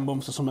 9, 10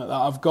 months or something like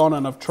that. I've gone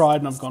and I've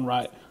tried and I've gone,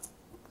 right,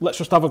 let's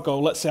just have a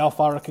go. Let's see how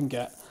far I can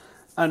get.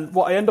 And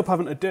what I end up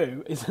having to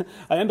do is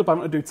I end up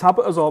having to do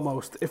Tabatas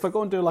almost. If I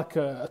go and do like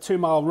a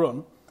 2-mile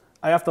run,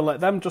 I have to let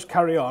them just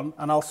carry on,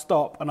 and I'll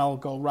stop and I'll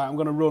go, right, I'm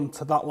going to run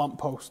to that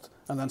lamppost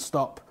and then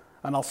stop.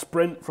 And I'll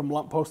sprint from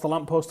lamppost to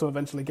lamppost to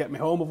eventually get me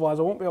home. Otherwise,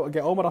 I won't be able to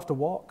get home. I'd have to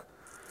walk.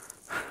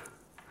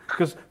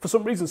 Because for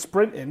some reason,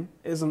 sprinting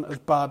isn't as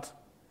bad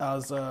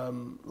as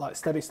like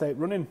steady state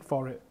running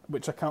for it,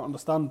 which I can't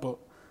understand, but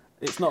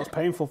it's not as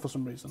painful for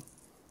some reason.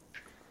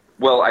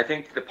 Well, I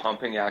think the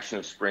pumping action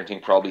of sprinting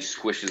probably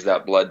squishes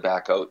that blood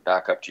back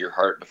up to your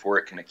heart before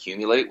it can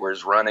accumulate,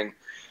 whereas running,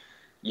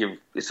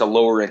 it's a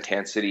lower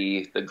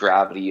intensity. The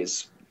gravity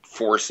is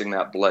forcing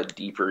that blood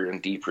deeper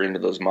and deeper into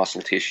those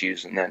muscle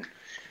tissues, and then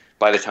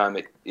by the time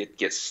it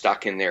gets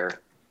stuck in there,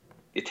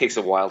 it takes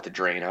a while to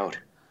drain out.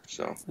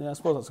 So yeah, I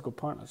suppose that's a good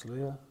point, actually,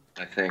 yeah.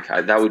 I think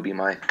that would be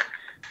my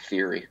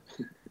theory.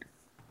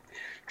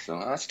 So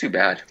that's too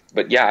bad.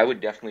 But yeah, I would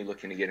definitely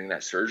look into getting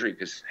that surgery,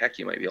 because heck,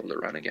 you might be able to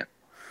run again.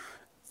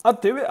 I'd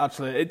do it,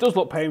 actually. It does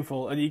look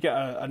painful, and you get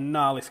a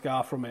gnarly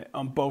scar from it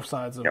on both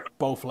sides of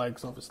both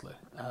legs, obviously.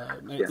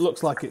 It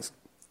looks like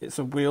it's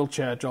a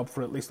wheelchair job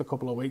for at least a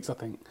couple of weeks, I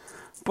think.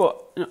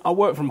 But I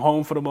work from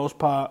home for the most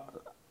part.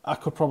 I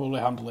could probably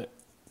handle it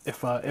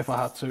if I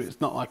had to. It's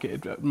not like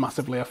it'd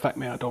massively affect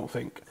me, I don't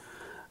think.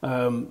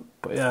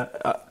 But yeah,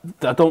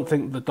 I don't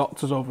think the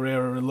doctors over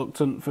here are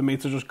reluctant for me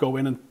to just go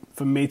in and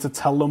for me to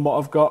tell them what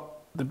I've got.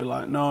 They'd be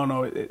like,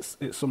 no, it's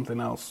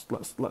something else.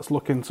 Let's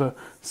look into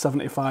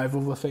 75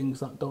 other things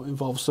that don't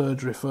involve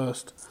surgery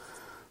first.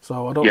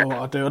 So I don't know what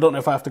I do. I don't know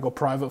if I have to go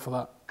private for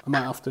that. I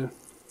might have to.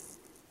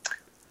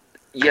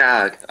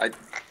 Yeah,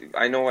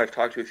 I know I've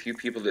talked to a few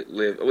people that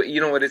live... You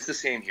know what, it's the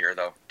same here,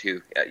 though,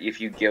 too. If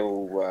you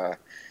go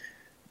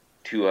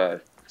to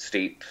a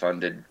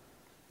state-funded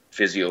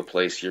physio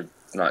place, you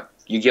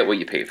get what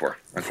you pay for,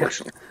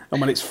 unfortunately. And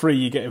when it's free,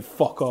 you're getting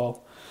fuck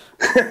all.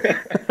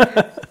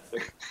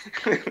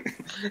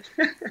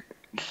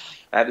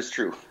 That is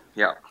true,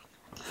 yeah.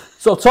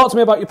 So talk to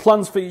me about your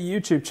plans for your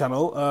YouTube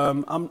channel.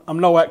 I'm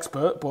no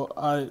expert, but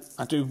I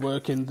do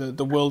work in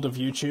the world of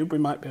YouTube. We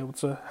might be able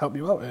to help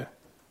you out here.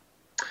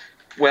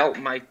 Well,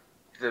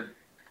 the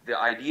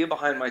idea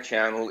behind my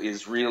channel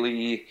is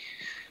really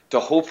to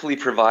hopefully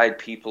provide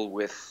people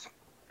with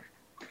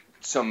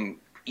some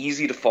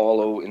easy to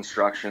follow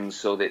instructions,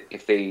 so that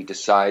if they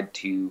decide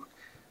to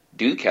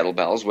do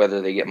kettlebells,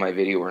 whether they get my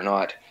video or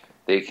not,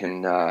 they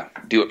can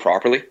do it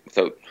properly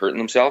without hurting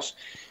themselves.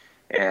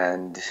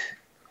 And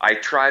I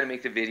try to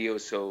make the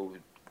videos so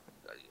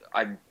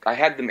I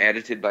had them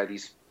edited by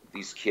these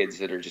kids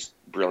that are just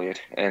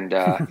brilliant, and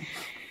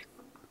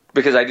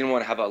because I didn't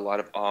want to have a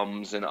lot of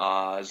ums and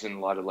ahs and a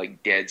lot of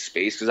like dead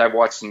space, because I've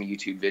watched some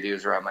YouTube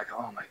videos where I'm like,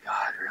 oh my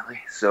god, really?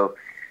 So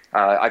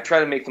I try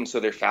to make them so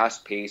they're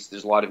fast paced.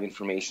 There's a lot of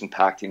information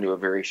packed into a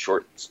very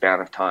short span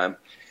of time.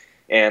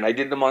 And I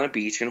did them on a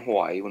beach in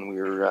Hawaii when we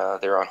were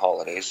there on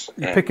holidays.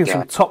 You're picking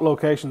some top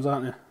locations,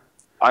 aren't you?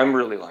 I'm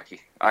really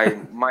lucky.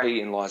 My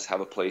in-laws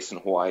have a place in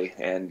Hawaii,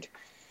 and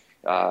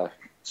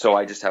so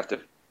I just have to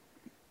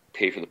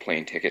pay for the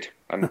plane ticket.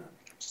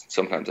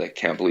 Sometimes I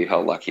can't believe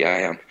how lucky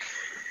I am.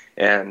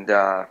 And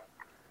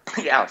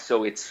yeah,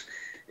 so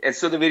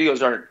the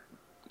videos aren't.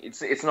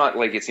 It's not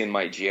like it's in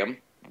my gym,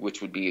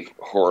 which would be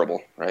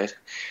horrible, right?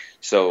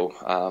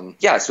 So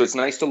yeah, so it's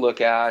nice to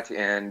look at,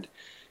 and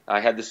I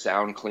had the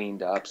sound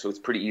cleaned up, so it's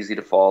pretty easy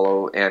to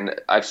follow.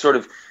 And I've sort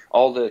of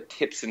all the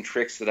tips and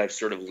tricks that I've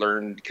sort of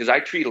learned, because I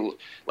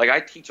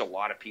teach a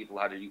lot of people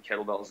how to do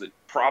kettlebells that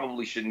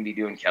probably shouldn't be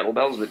doing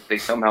kettlebells, but they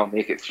somehow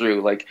make it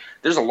through. Like,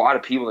 there's a lot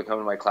of people that come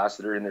to my class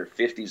that are in their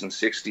 50s and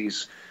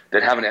 60s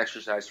that haven't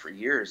exercised for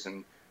years,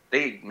 and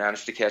they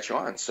managed to catch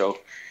on. So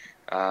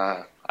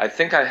I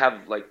think I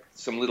have like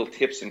some little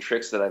tips and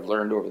tricks that I've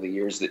learned over the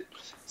years that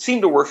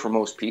seem to work for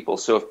most people.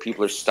 So if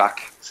people are stuck,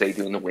 say,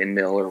 doing the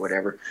windmill or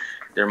whatever,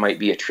 there might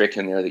be a trick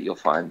in there that you'll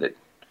find that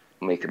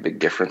will make a big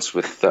difference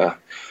with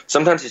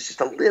sometimes it's just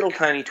a little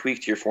tiny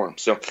tweak to your form.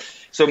 So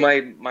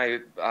my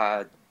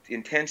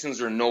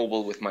intentions are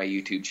noble with my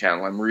YouTube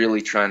channel. I'm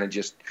really trying to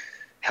just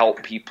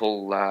help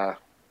people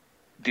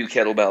do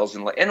kettlebells,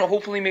 and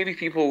hopefully maybe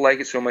people like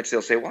it so much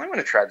they'll say, well, I'm going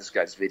to try this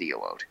guy's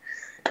video out.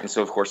 And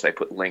so, of course, I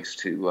put links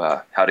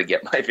to how to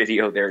get my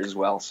video there as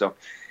well. So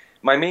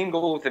my main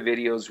goal with the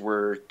videos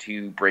were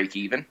to break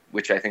even,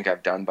 which I think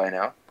I've done by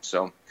now.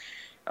 So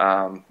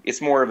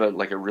it's more of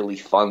a really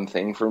fun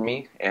thing for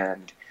me.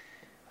 And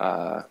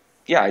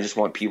yeah, I just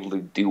want people to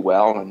do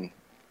well and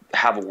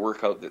have a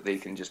workout that they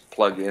can just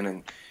plug in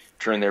and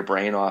turn their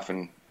brain off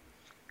and,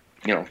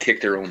 kick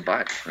their own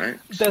butt, right?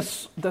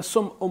 There's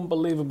some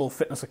unbelievable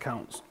fitness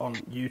accounts on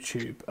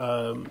YouTube.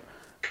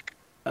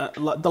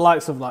 The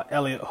likes of like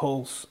Elliot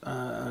Hulse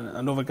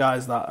and other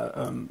guys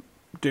that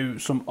do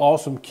some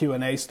awesome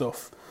Q&A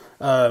stuff.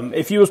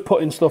 If you was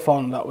putting stuff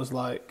on that was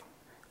like,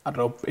 I don't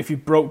know, if you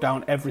broke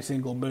down every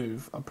single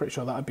move, I'm pretty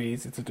sure that'd be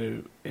easy to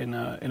do in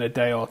a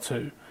day or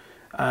two.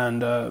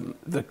 And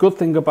the good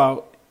thing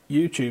about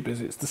YouTube is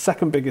it's the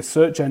second biggest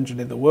search engine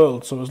in the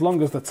world. So as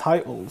long as the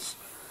titles,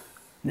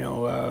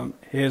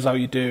 here's how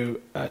you do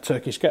a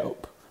Turkish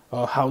get-up,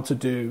 or how to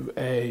do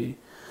a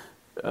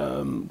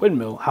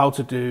windmill, how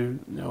to do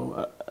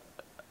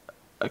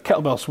a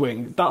kettlebell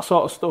swing, that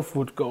sort of stuff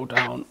would go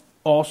down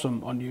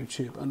awesome on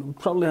YouTube, and would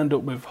probably end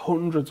up with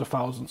hundreds of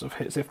thousands of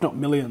hits, if not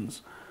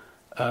millions,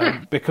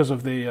 because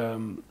of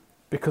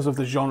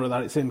the genre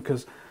that it's in.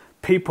 Because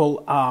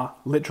people are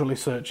literally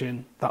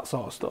searching that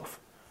sort of stuff.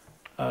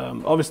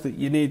 Obviously,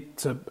 you need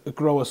to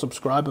grow a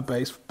subscriber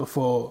base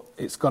before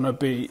it's going to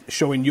be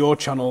showing your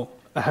channel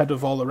ahead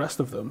of all the rest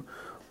of them.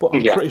 But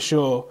I'm pretty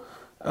sure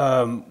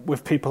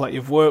with people that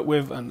you've worked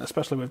with, and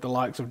especially with the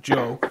likes of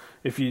Joe,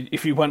 if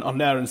you went on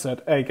there and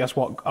said, hey, guess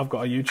what, I've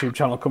got a YouTube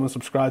channel, come and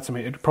subscribe to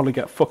me, it'd probably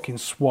get fucking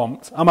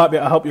swamped. I might be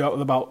able to help you out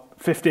with about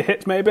 50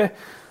 hits maybe,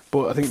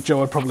 but I think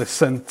Joe would probably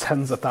send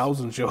tens of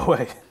thousands your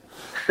way.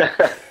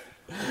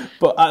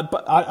 But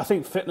I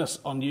think fitness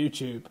on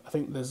YouTube, I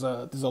think there's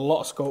a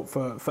lot of scope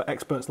for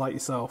experts like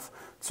yourself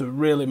to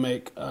really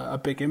make a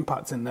big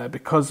impact in there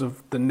because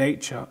of the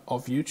nature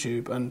of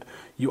YouTube. And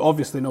you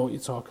obviously know what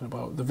you're talking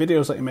about. The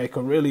videos that you make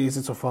are really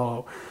easy to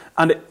follow.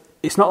 And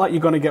it's not like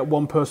you're going to get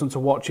one person to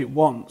watch it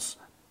once.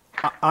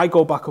 I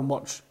go back and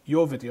watch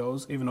your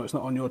videos, even though it's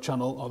not on your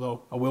channel,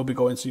 although I will be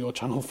going to your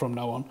channel from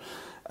now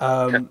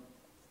on.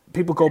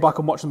 People go back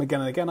and watch them again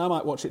and again. I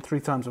might watch it 3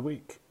 times a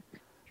week.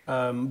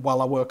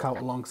 While I work out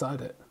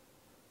alongside it.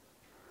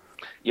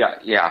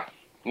 Yeah.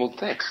 Well,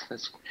 thanks.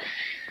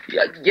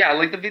 Yeah.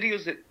 Like the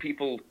videos that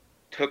people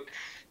took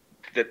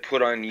that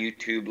put on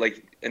YouTube.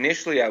 Like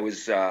initially, I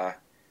was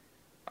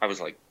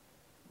like,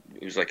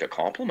 it was like a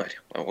compliment.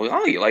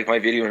 Oh, you like my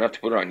video enough to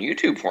put it on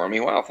YouTube for me?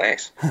 Wow,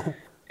 thanks.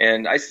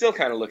 And I still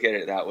kind of look at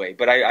it that way.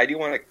 But I do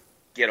want to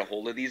get a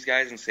hold of these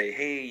guys and say,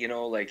 hey,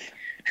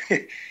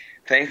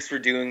 thanks for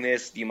doing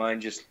this. Do you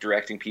mind just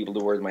directing people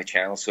towards my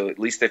channel? So at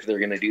least if they're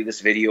going to do this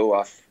video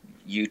off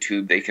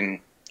YouTube, they can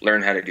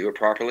learn how to do it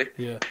properly.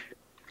 Yeah.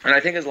 And I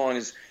think as long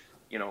as,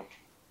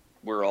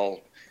 we're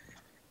all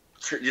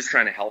just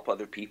trying to help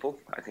other people,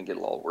 I think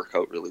it'll all work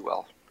out really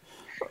well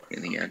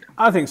in the end.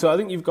 I think so. I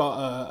think you've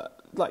got,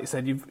 like you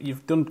said,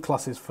 you've done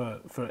classes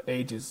for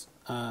ages.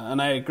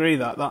 And I agree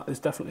that is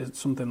definitely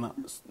something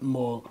that's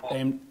more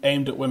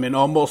aimed at women,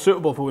 or more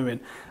suitable for women.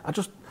 I'm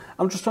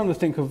just trying to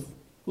think of,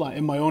 like,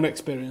 in my own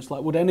experience,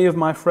 like, would any of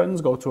my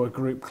friends go to a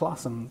group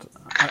class? And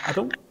I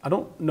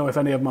don't know if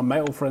any of my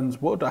male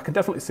friends would. I can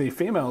definitely see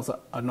females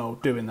that I know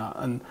doing that,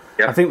 and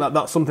I think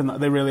that's something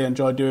that they really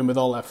enjoy doing with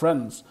all their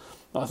friends.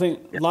 But I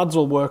think lads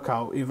will work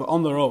out either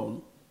on their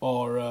own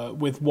or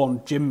with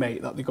one gym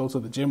mate that they go to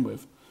the gym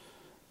with.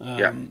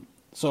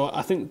 So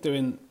I think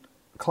doing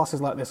classes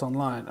like this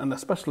online, and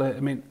especially,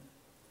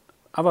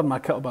 I've had my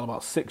kettlebell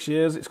about 6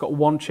 years. It's got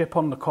one chip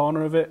on the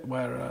corner of it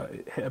where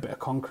it hit a bit of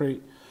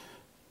concrete.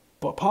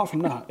 But apart from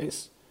that,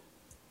 it's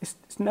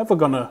never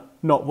gonna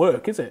not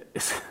work, is it?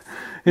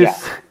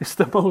 It's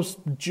the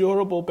most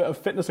durable bit of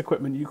fitness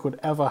equipment you could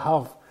ever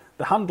have.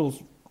 The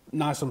handle's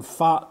nice and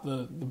fat.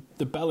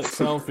 The bell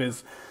itself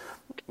is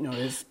you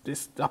know,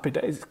 it's happy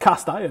days. It's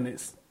cast iron.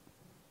 It's,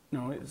 you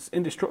know, it's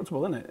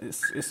indestructible, isn't it?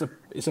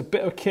 It's a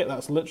bit of kit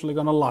that's literally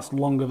going to last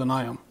longer than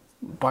I am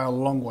by a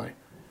long way.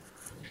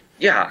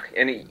 Yeah,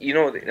 and you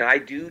know, I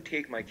do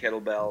take my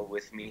kettlebell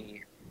with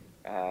me.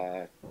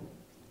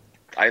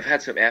 I've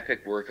had some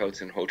epic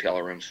workouts in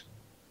hotel rooms.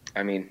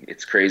 I mean,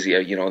 it's crazy.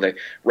 You know,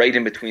 right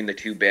in between the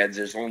two beds,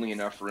 there's only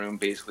enough room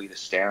basically to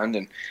stand,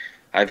 and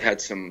I've had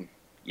some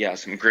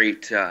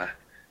great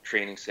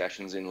training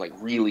sessions in like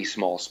really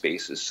small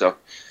spaces. So,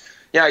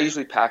 yeah, I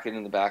usually pack it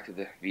in the back of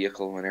the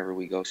vehicle whenever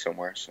we go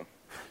somewhere. So,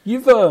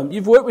 you've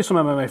worked with some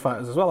MMA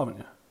fighters as well, haven't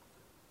you?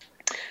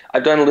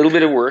 I've done a little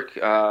bit of work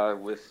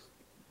with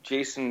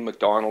Jason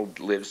McDonald.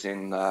 Lives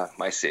in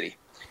my city,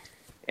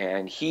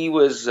 and he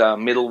was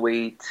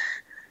middleweight.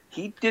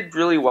 He did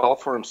really well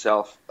for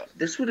himself.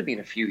 This would have been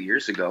a few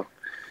years ago.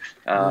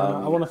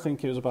 I want to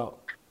think it was about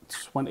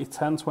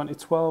 2010,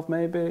 2012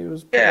 maybe. It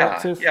was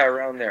active. Yeah,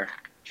 around there.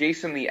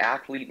 Jason the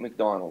Athlete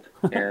McDonald.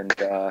 And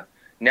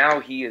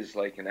now he is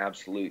like an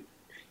absolute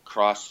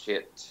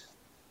CrossFit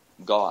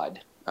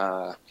god.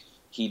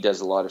 He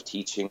does a lot of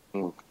teaching,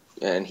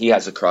 and he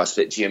has a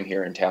CrossFit gym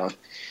here in town.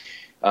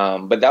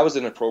 But that was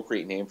an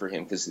appropriate name for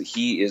him because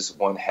he is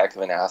one heck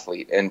of an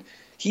athlete. And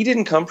he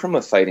didn't come from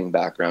a fighting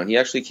background. He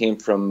actually came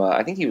from,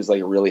 I think he was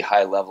like a really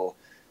high-level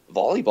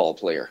volleyball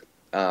player.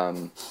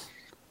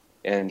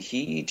 And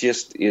he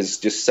is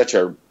just such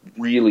a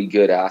really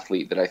good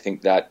athlete that I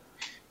think that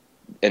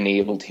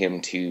enabled him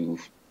to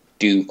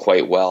do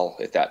quite well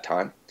at that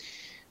time.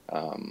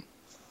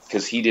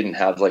 Because he didn't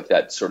have like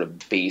that sort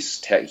of base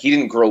tech. He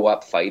didn't grow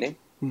up fighting.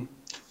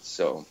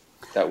 So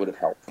that would have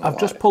helped him. I've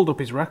just pulled up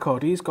his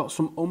record. He's got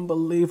some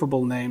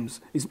unbelievable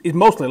names. He's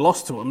mostly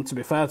lost to them, to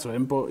be fair to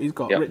him, but he's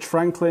got Rich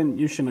Franklin,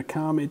 Yushin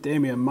Akami,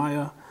 Damian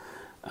Maia,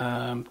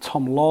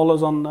 Tom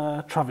Lawler's on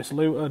there, Travis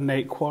Luter,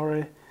 Nate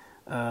Quarry,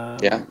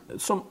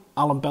 some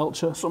Alan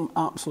Belcher, some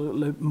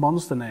absolutely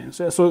monster names.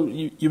 Yeah, so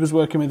you was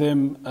working with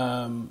him,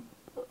 on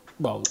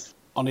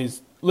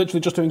his,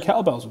 literally just doing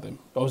kettlebells with him?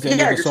 Or was there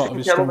another sort of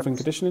his strength and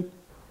conditioning?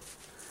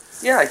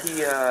 Yeah,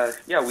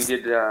 we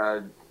did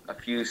a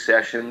few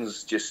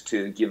sessions just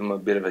to give him a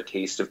bit of a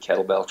taste of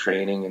kettlebell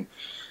training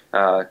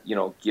and,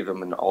 give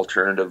him an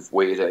alternative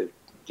way to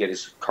get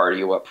his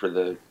cardio up for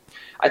the...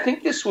 I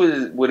think this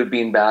would have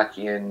been back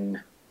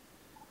in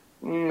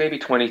maybe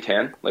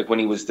 2010, like when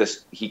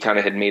he kind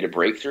of had made a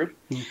breakthrough.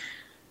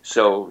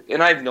 So,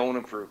 and I've known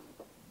him for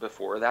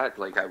before that,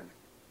 like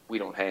we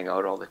don't hang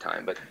out all the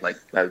time, but like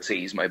I would say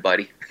he's my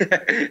buddy.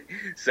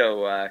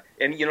 So,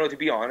 and to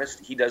be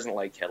honest, he doesn't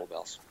like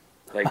kettlebells.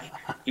 Like,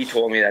 he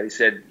told me that. He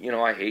said,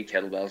 I hate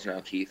kettlebells now,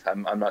 Keith.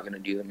 I'm not going to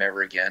do them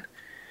ever again.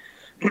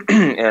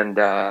 And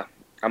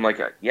I'm like,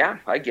 yeah,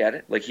 I get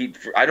it. Like,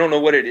 I don't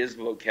know what it is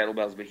about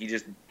kettlebells, but he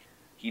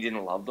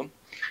didn't love them.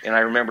 And I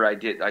remember I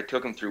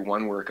took him through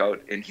one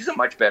workout, and he's a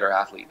much better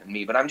athlete than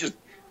me, but I'm just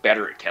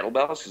better at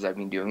kettlebells because I've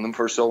been doing them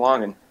for so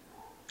long. And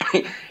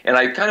and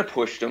I kind of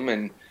pushed him,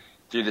 and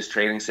through this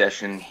training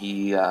session,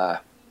 he...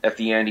 at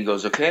the end, he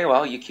goes, okay,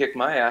 well, you kicked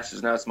my ass.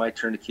 Now it's my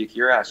turn to kick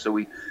your ass. So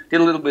we did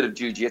a little bit of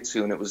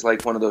jiu-jitsu, and it was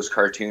like one of those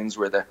cartoons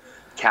where the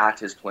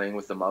cat is playing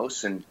with the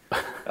mouse and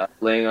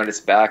laying on its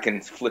back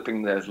and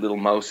flipping the little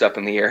mouse up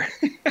in the air.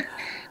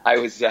 I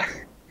was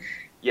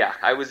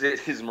at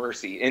his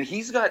mercy. And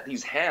he's got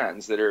these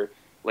hands that are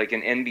like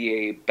an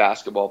NBA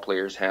basketball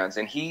player's hands.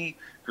 And he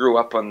grew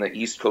up on the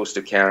east coast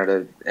of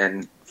Canada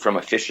and from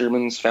a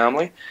fisherman's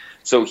family.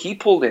 So he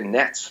pulled in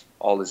nets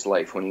all his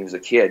life when he was a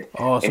kid.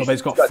 Oh, so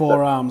he's got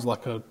forearms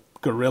like a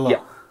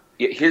gorilla.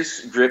 Yeah,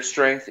 his grip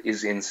strength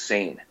is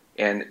insane.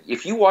 And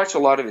if you watch a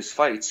lot of his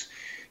fights,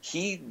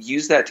 he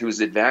used that to his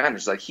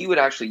advantage. Like, he would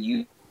actually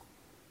use...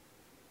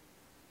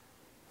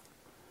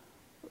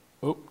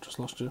 Oh, just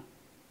lost you.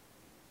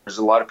 There's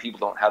a lot of people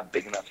don't have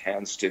big enough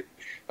hands to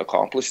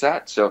accomplish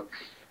that. So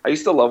I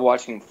used to love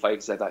watching him fight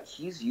because I thought,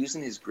 he's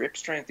using his grip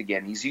strength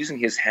again. He's using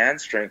his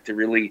hand strength to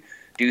really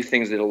do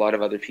things that a lot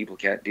of other people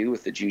can't do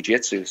with the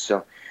jiu-jitsu.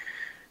 So...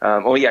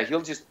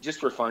 he'll just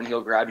for fun, he'll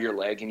grab your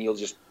leg and he'll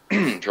just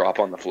drop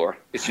on the floor.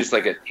 It's just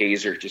like a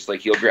taser, just like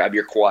he'll grab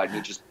your quad and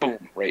you just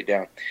boom, right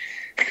down.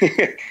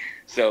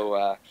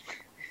 So,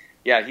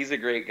 he's a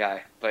great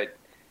guy. But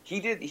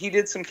he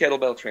did some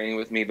kettlebell training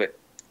with me, but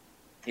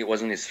it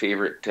wasn't his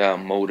favorite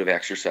mode of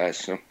exercise.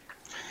 So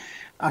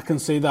I can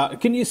see that.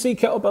 Can you see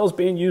kettlebells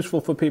being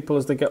useful for people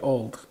as they get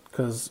old?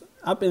 Because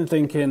I've been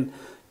thinking,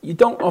 you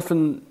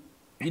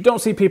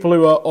don't see people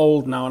who are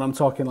old now, and I'm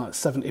talking like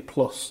 70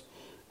 plus,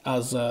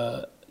 as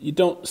you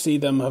don't see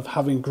them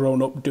having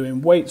grown up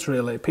doing weights,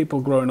 really.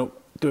 People growing up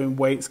doing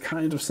weights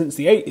kind of since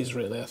the 80s,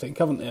 really, I think,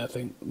 haven't they? I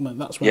think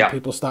that's when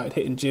people started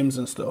hitting gyms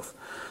and stuff.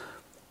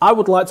 I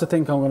would like to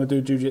think I'm going to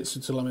do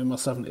jiu-jitsu till I'm in my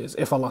 70s,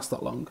 if I last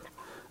that long.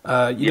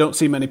 You don't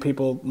see many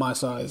people my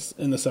size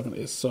in the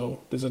 70s,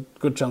 so there's a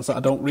good chance that I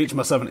don't reach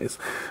my 70s.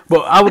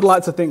 But I would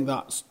like to think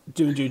that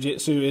doing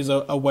jiu-jitsu is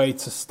a way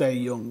to stay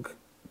young.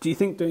 Do you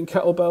think doing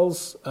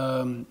kettlebells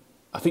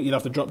I think you'd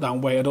have to drop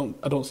down weight. I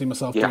don't see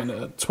myself doing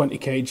a 20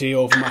 kg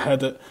over my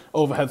head at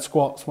overhead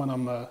squats when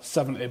I'm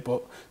 70.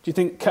 But do you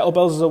think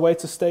kettlebells is a way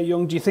to stay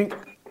young? Do you think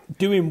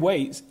doing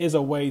weights is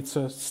a way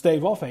to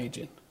stave off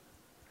aging?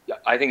 Yeah,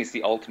 I think it's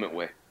the ultimate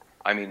way.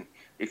 I mean,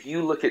 if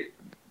you look at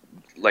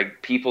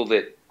like people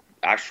that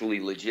actually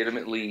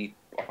legitimately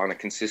on a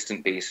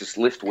consistent basis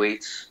lift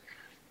weights,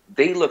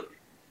 they look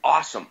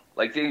awesome.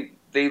 Like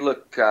they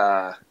look,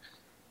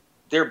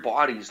 their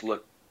bodies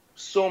look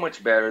so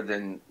much better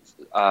than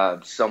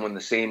someone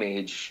the same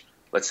age,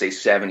 let's say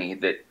 70,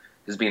 that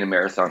has been a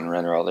marathon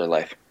runner all their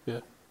life.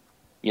 Yeah.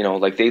 You know,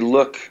 like they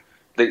look,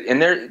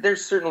 and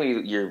there's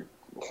certainly your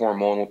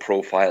hormonal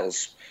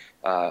profiles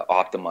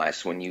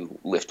optimized when you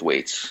lift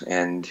weights,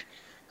 and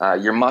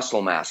your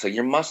muscle mass. Like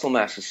your muscle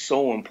mass is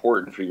so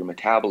important for your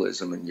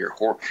metabolism and your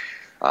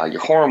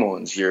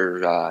hormones,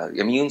 your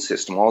immune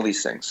system, all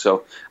these things.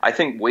 So I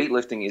think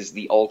weightlifting is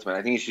the ultimate.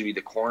 I think it should be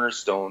the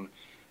cornerstone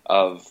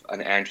of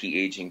an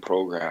anti-aging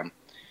program,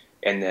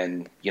 and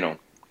then, you know,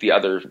 the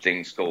other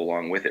things go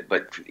along with it.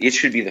 But it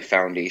should be the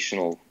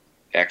foundational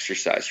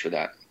exercise for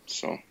that.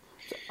 So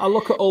I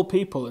look at old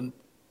people, and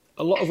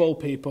a lot of old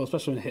people,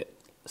 especially when they hit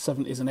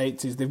 70s and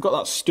 80s, they've got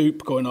that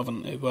stoop going on,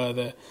 haven't they,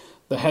 where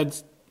the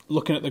head's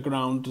looking at the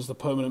ground as the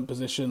permanent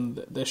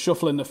position, they're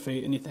shuffling their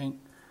feet, and you think,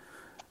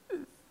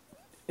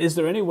 is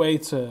there any way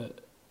to,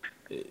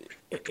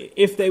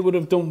 if they would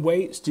have done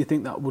weights, do you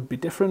think that would be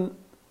different?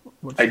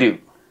 I do.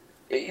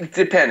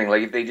 Depending,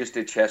 like if they just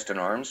did chest and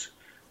arms,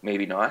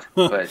 maybe not.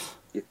 But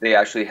if they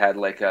actually had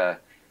like a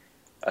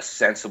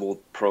sensible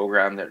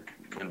program that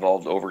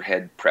involved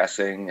overhead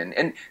pressing,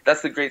 and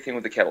that's the great thing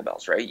with the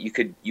kettlebells, right? You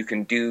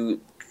can do,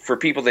 for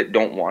people that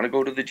don't want to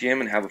go to the gym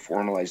and have a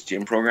formalized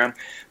gym program,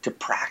 to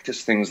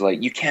practice things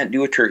like, you can't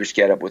do a Turkish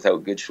get-up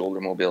without good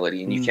shoulder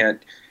mobility, and you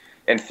can't,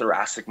 and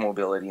thoracic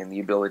mobility, and the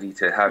ability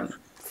to have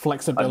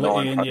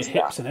flexibility in your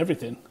hips and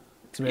everything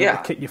to be able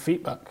to kick your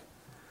feet back.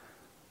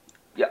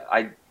 Yeah,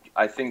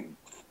 I think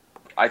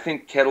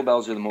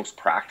kettlebells are the most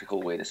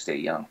practical way to stay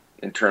young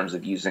in terms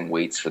of using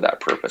weights for that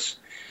purpose.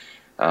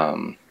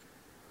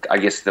 I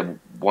guess the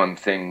one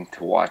thing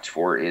to watch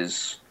for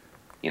is,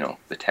 you know,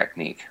 the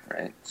technique,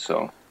 right?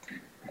 So,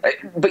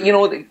 but you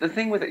know, the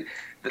thing with it,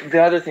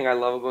 the other thing I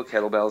love about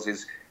kettlebells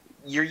is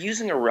you're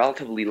using a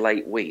relatively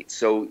light weight,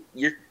 so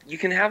you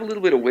can have a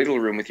little bit of wiggle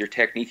room with your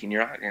technique, and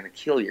you're not going to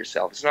kill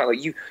yourself. It's not like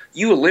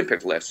you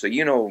Olympic lift, so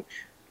you know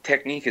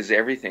technique is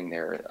everything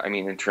there. I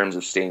mean, in terms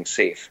of staying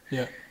safe.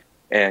 Yeah.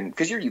 And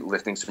because you're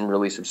lifting some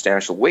really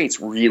substantial weights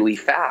really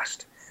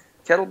fast.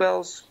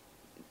 Kettlebells,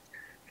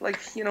 like,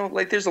 you know,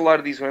 like there's a lot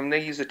of these women,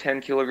 they use a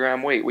 10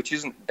 kilogram weight, which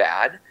isn't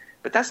bad,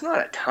 but that's not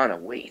a ton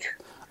of weight.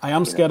 I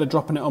am scared of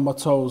dropping it on my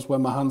toes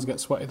when my hands get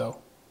sweaty, though.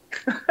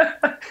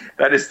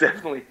 That is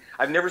definitely,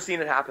 I've never seen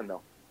it happen,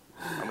 though.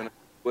 I'm going to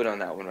put on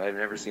that one. I've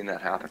never seen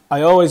that happen.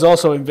 I always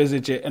also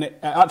envisage it, and it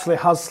actually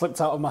has slipped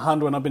out of my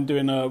hand when I've been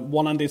doing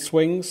one-handed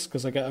swings,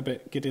 because I get a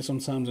bit giddy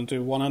sometimes and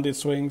do one-handed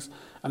swings,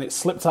 and it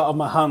slipped out of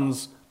my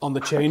hands on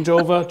the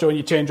changeover, during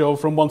your changeover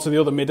from one to the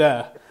other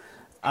midair,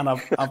 and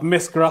I've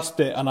misgrasped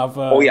it, and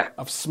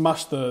I've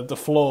smashed the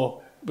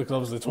floor, because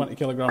obviously 20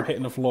 kilogram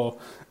hitting the floor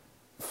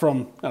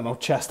from, I don't know,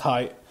 chest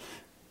height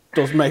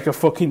does make a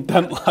fucking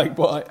dent, like,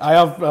 but I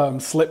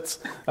have slipped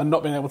and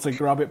not been able to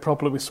grab it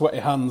properly with sweaty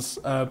hands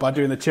by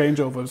doing the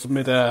changeovers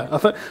mid-air.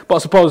 But I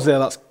suppose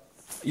that's,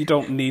 you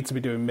don't need to be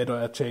doing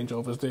mid-air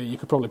changeovers, do you? You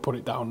could probably put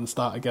it down and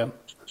start again.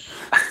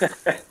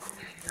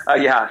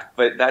 Yeah,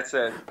 but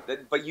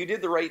but you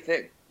did the right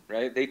thing,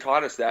 right? They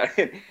taught us that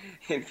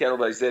in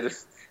kettlebell. They said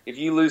if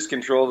you lose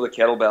control of the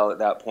kettlebell at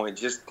that point,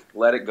 just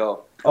let it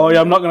go. Oh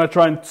yeah, I'm not going to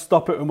try and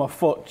stop it with my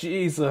foot.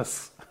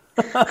 Jesus.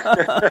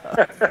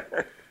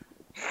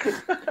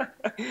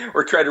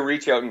 Or try to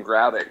reach out and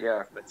grab it.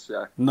 Yeah, that's.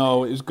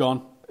 No, it was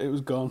gone. It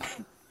was gone.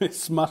 It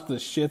smashed the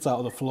shit out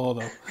of the floor,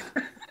 though.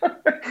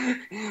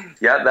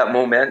 Yeah, that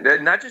momentum.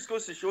 And that just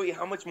goes to show you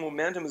how much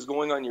momentum is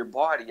going on your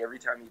body every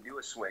time you do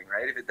a swing,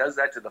 right? If it does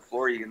that to the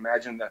floor, you can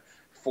imagine the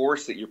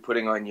force that you're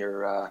putting on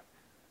your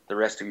the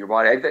rest of your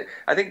body.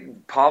 I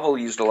think Pavel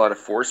used a lot of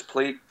force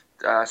plate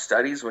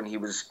studies when he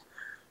was,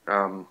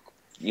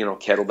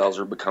 kettlebells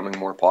are becoming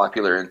more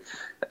popular, and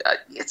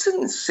it's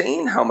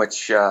insane how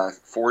much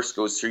force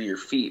goes through your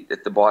feet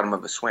at the bottom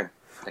of a swing.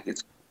 Like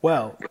it's.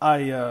 Well,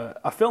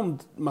 I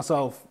filmed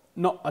myself.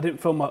 I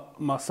didn't film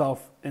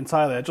myself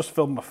entirely. I just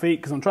filmed my feet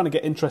because I'm trying to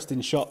get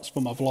interesting shots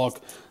for my vlog.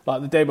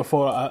 Like the day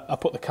before, I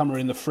put the camera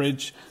in the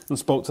fridge and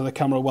spoke to the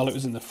camera while it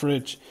was in the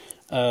fridge.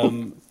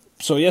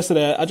 So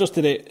yesterday, I just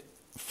did it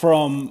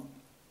from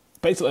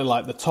basically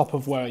like the top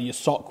of where your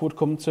sock would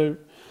come to,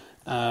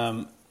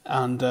 and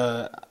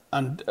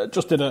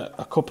just did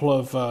a couple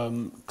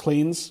of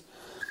cleans.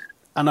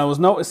 And I was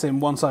noticing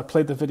once I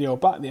played the video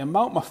back, the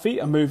amount my feet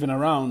are moving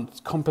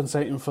around,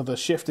 compensating for the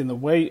shift in the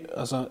weight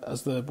as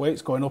the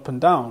weight's going up and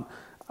down.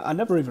 I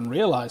never even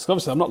realised.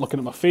 Obviously, I'm not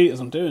looking at my feet as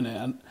I'm doing it,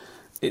 and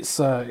it's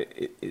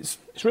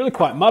really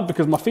quite mad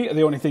because my feet are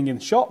the only thing in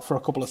shot for a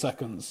couple of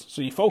seconds.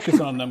 So you're focusing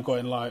on them,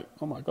 going like,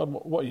 "Oh my god,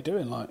 what are you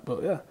doing?" Like,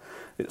 but yeah,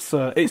 it's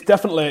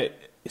definitely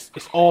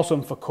it's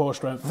awesome for core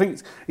strength. I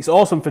think it's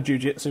awesome for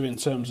jiu-jitsu in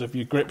terms of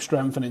your grip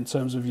strength and in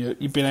terms of you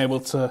being able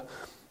to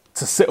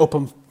sit up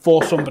and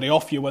force somebody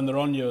off you when they're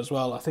on you as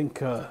well. I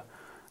think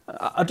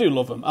I do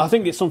love them. I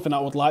think it's something I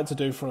would like to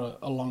do for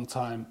a long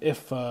time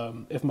if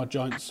my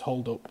joints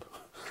hold up.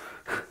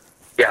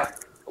 Yeah,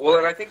 well,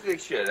 and I think they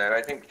should, and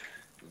I think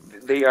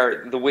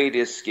the weight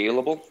is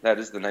scalable. That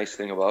is the nice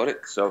thing about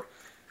it. So,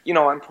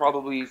 I'm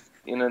probably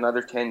in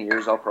another 10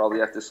 years, I'll probably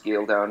have to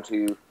scale down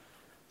to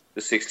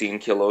the 16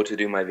 kilo to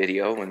do my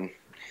video, and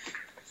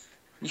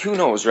who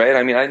knows, right?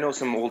 I mean, I know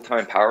some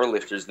old-time power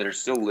lifters that are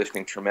still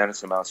lifting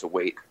tremendous amounts of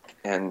weight,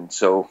 and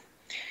so,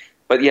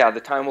 but yeah,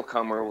 the time will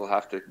come where we'll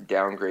have to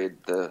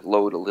downgrade the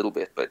load a little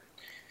bit, but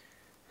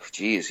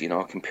geez,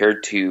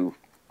 compared to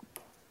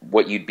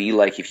what you'd be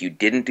like if you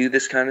didn't do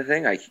this kind of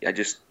thing, I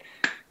just,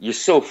 you're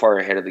so far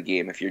ahead of the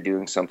game if you're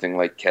doing something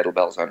like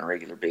kettlebells on a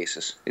regular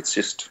basis. It's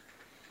just...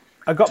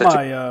 I got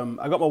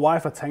my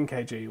wife a 10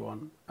 kg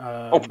one.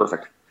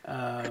 Perfect.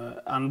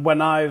 And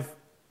when I've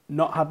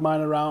not had mine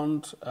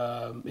around,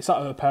 it's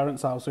at her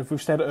parents' house. So if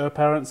we've stayed at her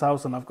parents'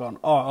 house and I've gone,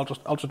 I'll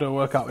just do a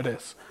workout with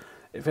this,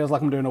 it feels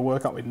like I'm doing a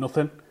workout with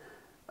nothing.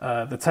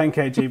 The 10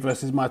 kg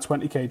versus my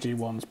 20 kg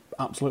one's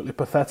absolutely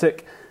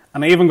pathetic.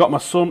 And I even got my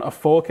son a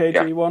 4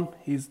 kg one.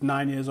 He's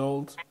 9 years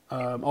old,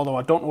 although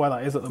I don't know where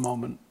that is at the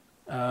moment.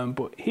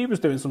 But he was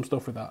doing some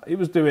stuff with that. He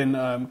was doing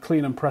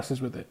clean and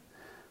presses with it.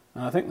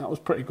 And I think that was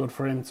pretty good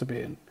for him to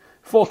be in.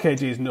 4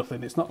 kg is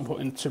nothing. It's not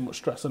putting too much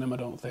stress on him, I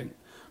don't think.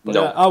 But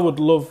no. I would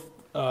love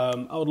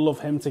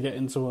him to get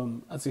into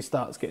them as he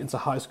starts getting to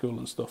high school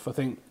and stuff. I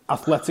think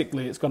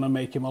athletically, it's going to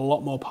make him a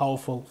lot more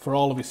powerful for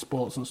all of his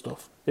sports and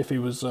stuff. If he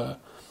was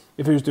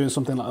doing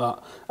something like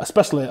that,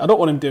 especially, I don't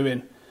want him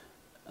doing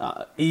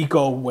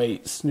ego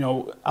weights,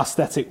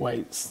 aesthetic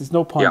weights. There's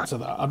no point to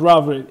that. I'd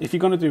rather, if you're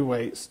going to do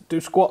weights,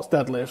 do squats,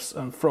 deadlifts,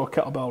 and throw a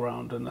kettlebell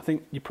around. And I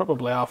think you're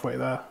probably halfway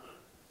there.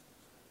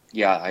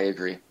 Yeah, I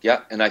agree.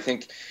 Yeah, and I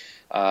think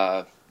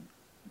I'm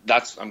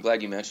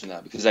glad you mentioned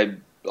that, because a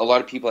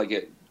lot of people, I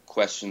get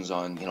questions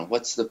on,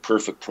 what's the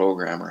perfect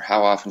program, or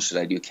how often should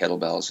I do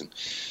kettlebells? And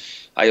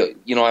I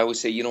always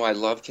say, I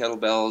love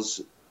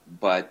kettlebells,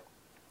 but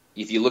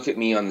if you look at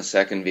me on the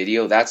second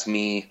video, that's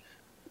me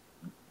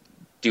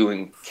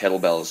doing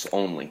kettlebells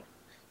only.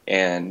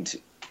 And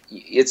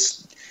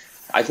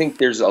I think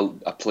there's a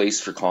place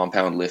for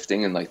compound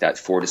lifting and like that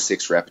 4 to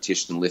 6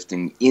 repetition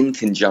lifting in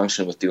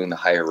conjunction with doing the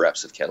higher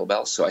reps of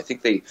kettlebells. So I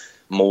think they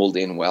mold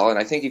in well. And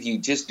I think if you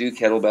just do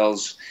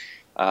kettlebells,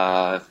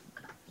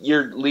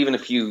 you're leaving a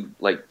few,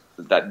 like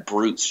that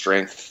brute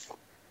strength,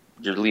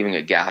 you're leaving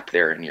a gap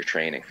there in your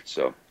training.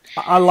 So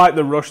I like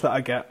the rush that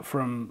I get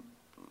from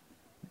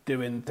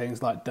doing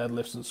things like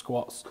deadlifts and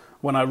squats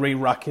when I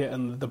re-rack it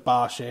and the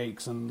bar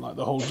shakes and like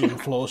the whole gym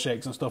floor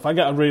shakes and stuff. I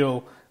get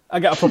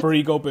a proper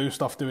ego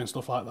boost off doing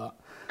stuff like that.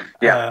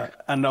 Yeah.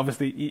 And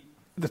obviously,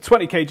 the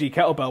 20 kg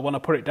kettlebell, when I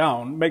put it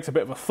down, makes a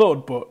bit of a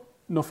thud, but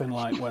nothing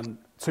like when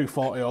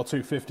 240 or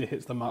 250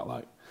 hits the mat.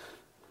 Like.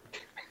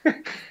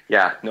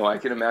 Yeah, no, I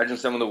can imagine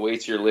some of the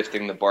weights you're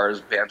lifting, the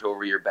bars bent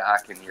over your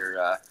back, and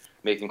you're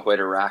making quite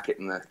a racket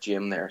in the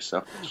gym there.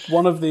 So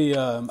one of the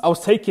I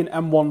was taking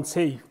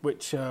M1T,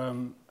 which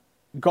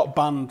got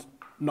banned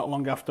not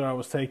long after I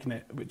was taking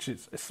it, which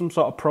is some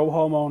sort of pro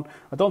hormone.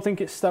 I don't think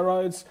it's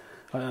steroids.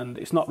 And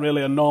it's not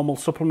really a normal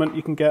supplement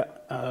you can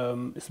get.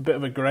 It's a bit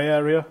of a grey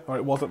area, or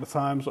it was at the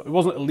time. So it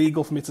wasn't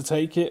illegal for me to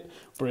take it,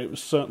 but it was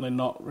certainly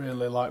not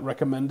really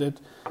recommended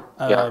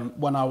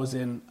when I was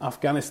in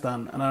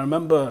Afghanistan. And I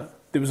remember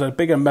there was a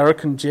big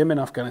American gym in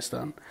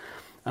Afghanistan,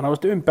 and I was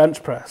doing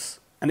bench press.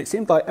 And it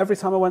seemed like every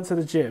time I went to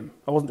the gym,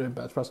 I wasn't doing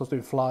bench press, I was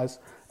doing flies.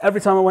 Every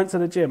time I went to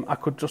the gym, I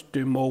could just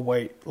do more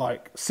weight,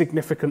 like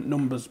significant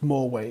numbers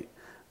more weight.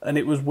 And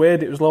it was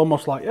weird. It was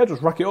almost like,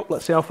 just rack it up.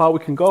 Let's see how far we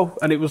can go.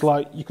 And it was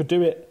like, you could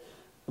do it.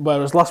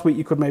 Whereas last week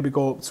you could maybe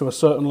go up to a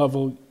certain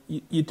level.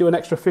 You'd do an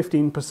extra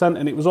 15%.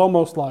 And it was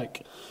almost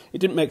like, it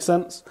didn't make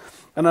sense.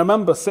 And I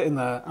remember sitting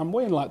there, I'm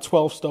weighing like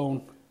 12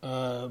 stone.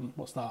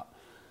 What's that?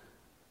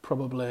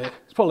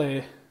 It's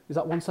probably, is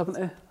that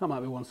 170? That might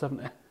be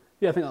 170.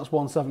 Yeah, I think that's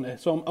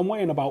 170. So I'm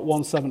weighing about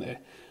 170.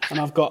 And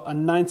I've got a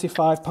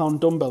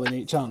 95-pound dumbbell in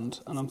each hand.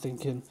 And I'm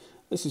thinking,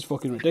 this is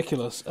fucking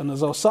ridiculous. And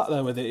as I was sat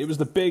there with it, it was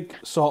the big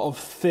sort of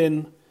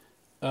thin,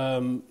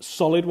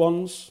 solid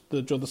ones,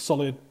 the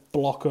solid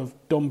block of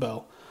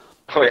dumbbell.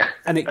 Oh, yeah.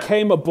 And it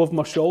came above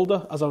my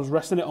shoulder as I was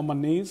resting it on my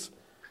knees.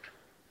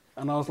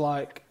 And I was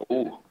like,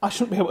 ooh, I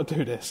shouldn't be able to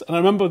do this. And I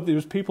remember there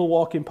was people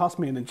walking past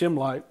me in the gym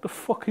like, the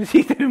fuck is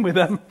he doing with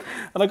them?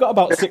 And I got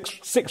about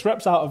six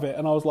reps out of it.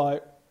 And I was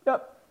like,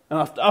 yep. And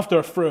after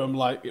I threw them,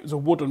 like, it was a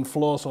wooden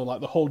floor. So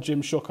like the whole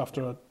gym shook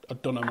after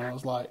I'd done them. And I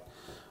was like,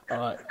 all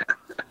right.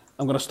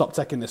 I'm going to stop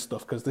taking this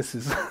stuff because this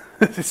is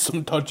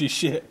some dodgy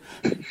shit.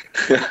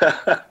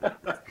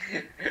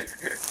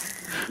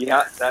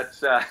 Yeah,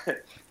 that's... no,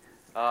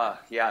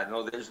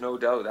 there's no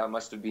doubt. That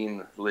must have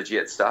been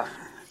legit stuff.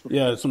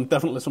 Yeah,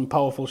 definitely some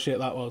powerful shit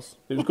that was.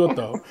 It was good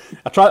though.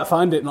 I tried to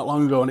find it not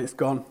long ago and it's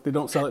gone. They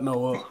don't sell it no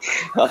more.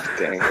 Oh,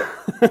 dang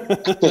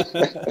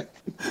it.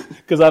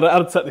 Because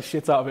I'd take the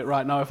shit out of it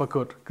right now if I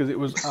could, because it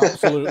was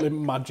absolutely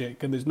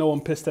magic, and there's no one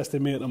piss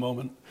testing me at the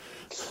moment.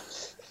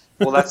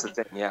 Well, that's the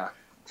thing, yeah.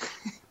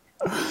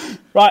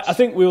 Right, I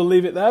think we'll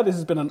leave it there. This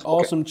has been an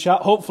awesome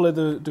chat. Hopefully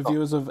the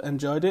viewers have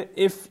enjoyed it.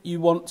 If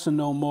you want to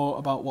know more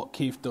about what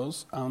Keith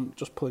does, I'm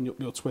just pulling up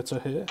your Twitter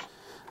here.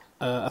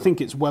 I think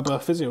it's Weber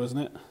Physio, isn't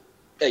it?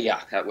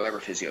 Yeah, at Weber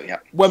Physio, yeah.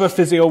 Weber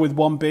Physio with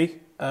 1B.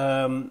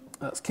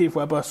 That's Keith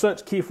Weber.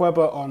 Search Keith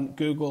Weber on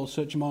Google,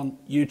 search him on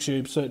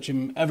YouTube, search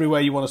him everywhere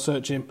you want to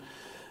search him.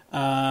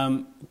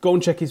 Go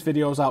and check his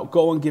videos out.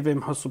 Go and give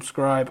him a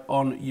subscribe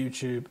on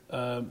YouTube.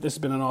 This has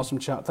been an awesome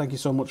chat. Thank you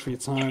so much for your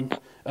time.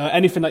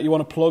 Anything that you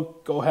want to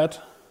plug, go ahead.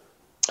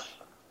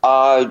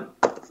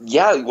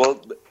 Yeah,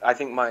 well, I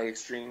think my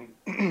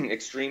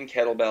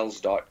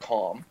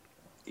extremekettlebells.com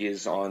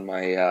is on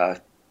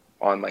my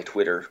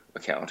Twitter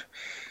account.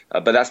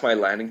 But that's my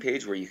landing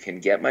page where you can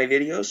get my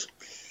videos.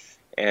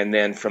 And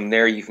then from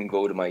there you can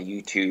go to my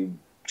YouTube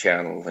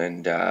channel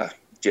and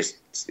it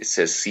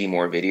says see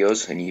more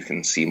videos, and you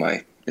can see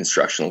my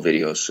instructional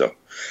videos. So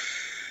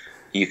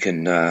you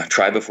can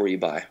try before you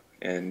buy,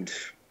 and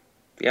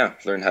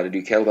learn how to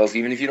do kettlebells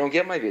even if you don't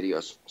get my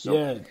videos. So.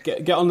 Yeah,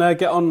 get on there,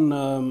 get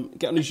on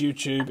his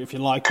YouTube if you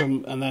like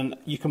him, and then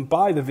you can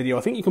buy the video.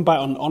 I think you can buy it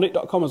on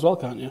Onnit.com as well,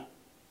 can't you?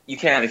 You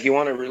can. If you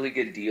want a really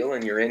good deal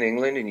and you're in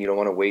England and you don't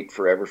want to wait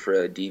forever for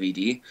a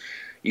DVD,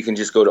 you can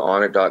just go to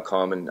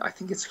Onnit.com, and I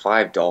think it's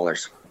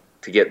 $5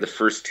 to get the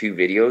first 2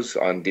 videos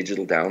on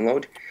digital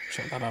download.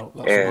 Check that out.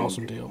 That's an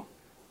awesome deal.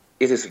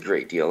 It is a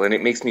great deal, and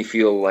it makes me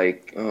feel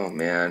like, oh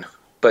man.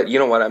 But you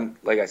know what?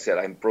 Like I said,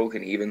 I'm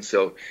broken even.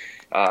 So,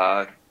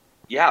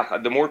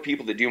 the more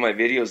people that do my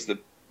videos, the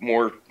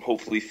more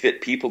hopefully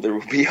fit people there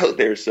will be out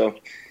there. So,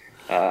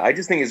 I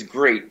just think it's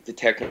great. The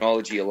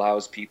technology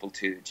allows people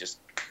to just,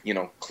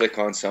 click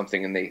on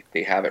something and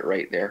they have it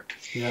right there.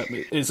 Yeah,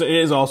 it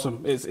is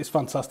awesome. It's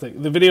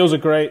fantastic. The videos are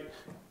great.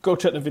 Go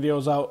check the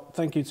videos out.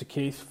 Thank you to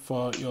Keith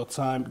for your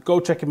time. Go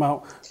check him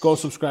out. Go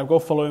subscribe. Go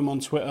follow him on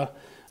Twitter.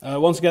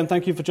 Once again,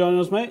 thank you for joining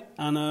us, mate.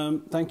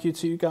 And thank you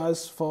to you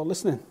guys for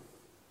listening.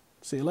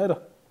 See you later.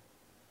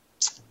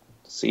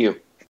 See you.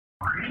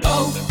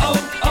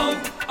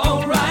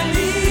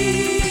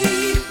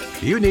 O'Reilly.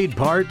 You need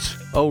parts?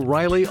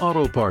 O'Reilly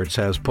Auto Parts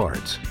has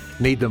parts.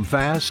 Need them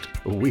fast?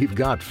 We've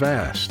got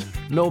fast.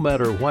 No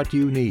matter what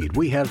you need,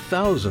 we have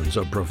thousands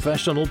of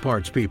professional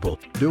parts people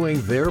doing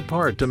their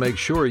part to make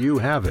sure you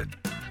have it.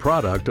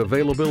 Product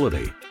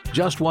availability.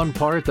 Just one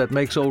part that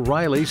makes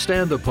O'Reilly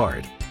stand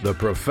apart. The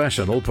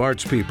professional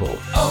parts people.